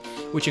Cineversary,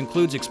 which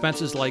includes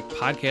expenses like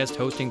podcast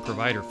hosting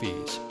provider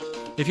fees.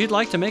 If you'd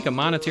like to make a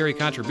monetary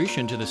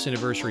contribution to the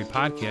Cineversary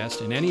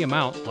podcast in any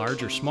amount,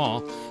 large or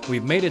small,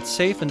 we've made it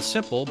safe and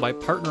simple by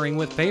partnering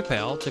with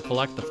PayPal to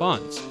collect the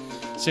funds.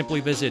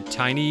 Simply visit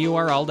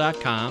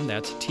tinyurl.com,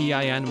 that's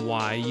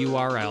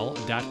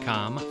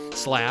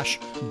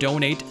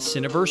tinyurl.com/donate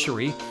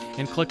Cineversary,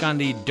 and click on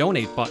the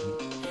Donate button.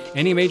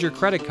 Any major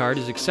credit card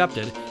is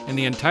accepted, and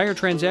the entire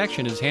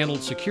transaction is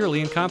handled securely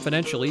and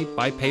confidentially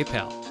by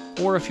PayPal.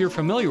 Or if you're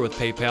familiar with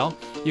PayPal,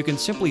 you can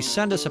simply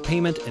send us a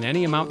payment in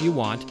any amount you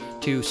want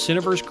to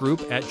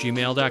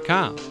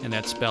cineversegroup@gmail.com, and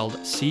that's spelled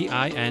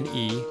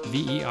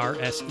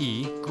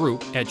CINEVERSE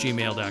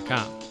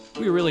group@gmail.com.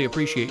 We really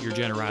appreciate your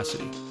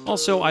generosity.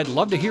 Also, I'd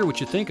love to hear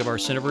what you think of our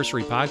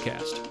Cineversary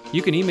podcast.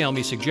 You can email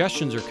me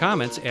suggestions or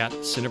comments at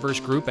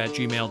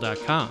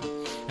cineversegroup@gmail.com.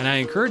 And I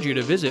encourage you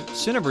to visit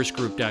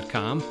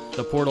cineversegroup.com,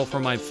 the portal for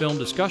my film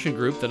discussion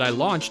group that I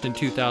launched in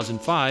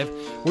 2005,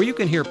 where you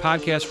can hear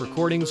podcast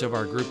recordings of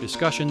our group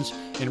discussions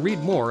and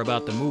read more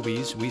about the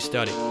movies we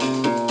study.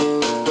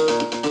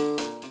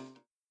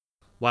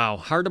 Wow,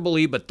 hard to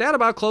believe, but that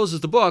about closes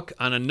the book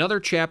on another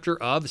chapter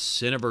of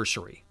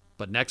Cineversary.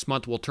 But next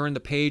month we'll turn the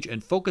page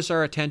and focus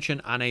our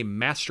attention on a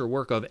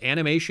masterwork of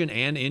animation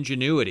and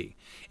ingenuity.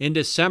 In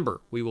December,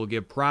 we will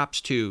give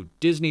props to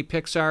Disney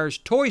Pixar's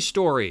Toy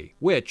Story,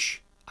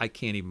 which, I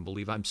can't even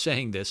believe I'm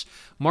saying this,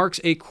 marks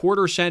a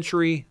quarter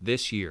century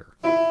this year.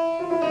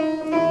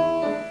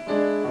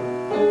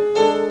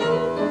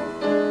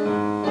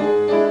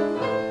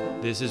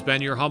 This has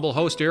been your humble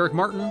host, Eric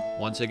Martin,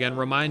 once again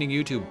reminding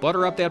you to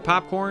butter up that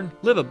popcorn,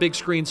 live a big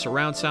screen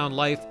surround sound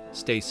life,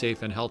 stay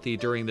safe and healthy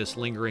during this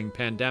lingering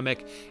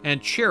pandemic,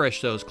 and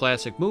cherish those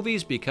classic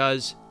movies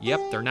because,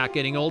 yep, they're not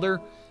getting older.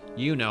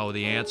 You know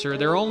the answer.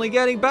 They're only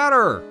getting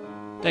better.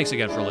 Thanks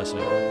again for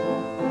listening.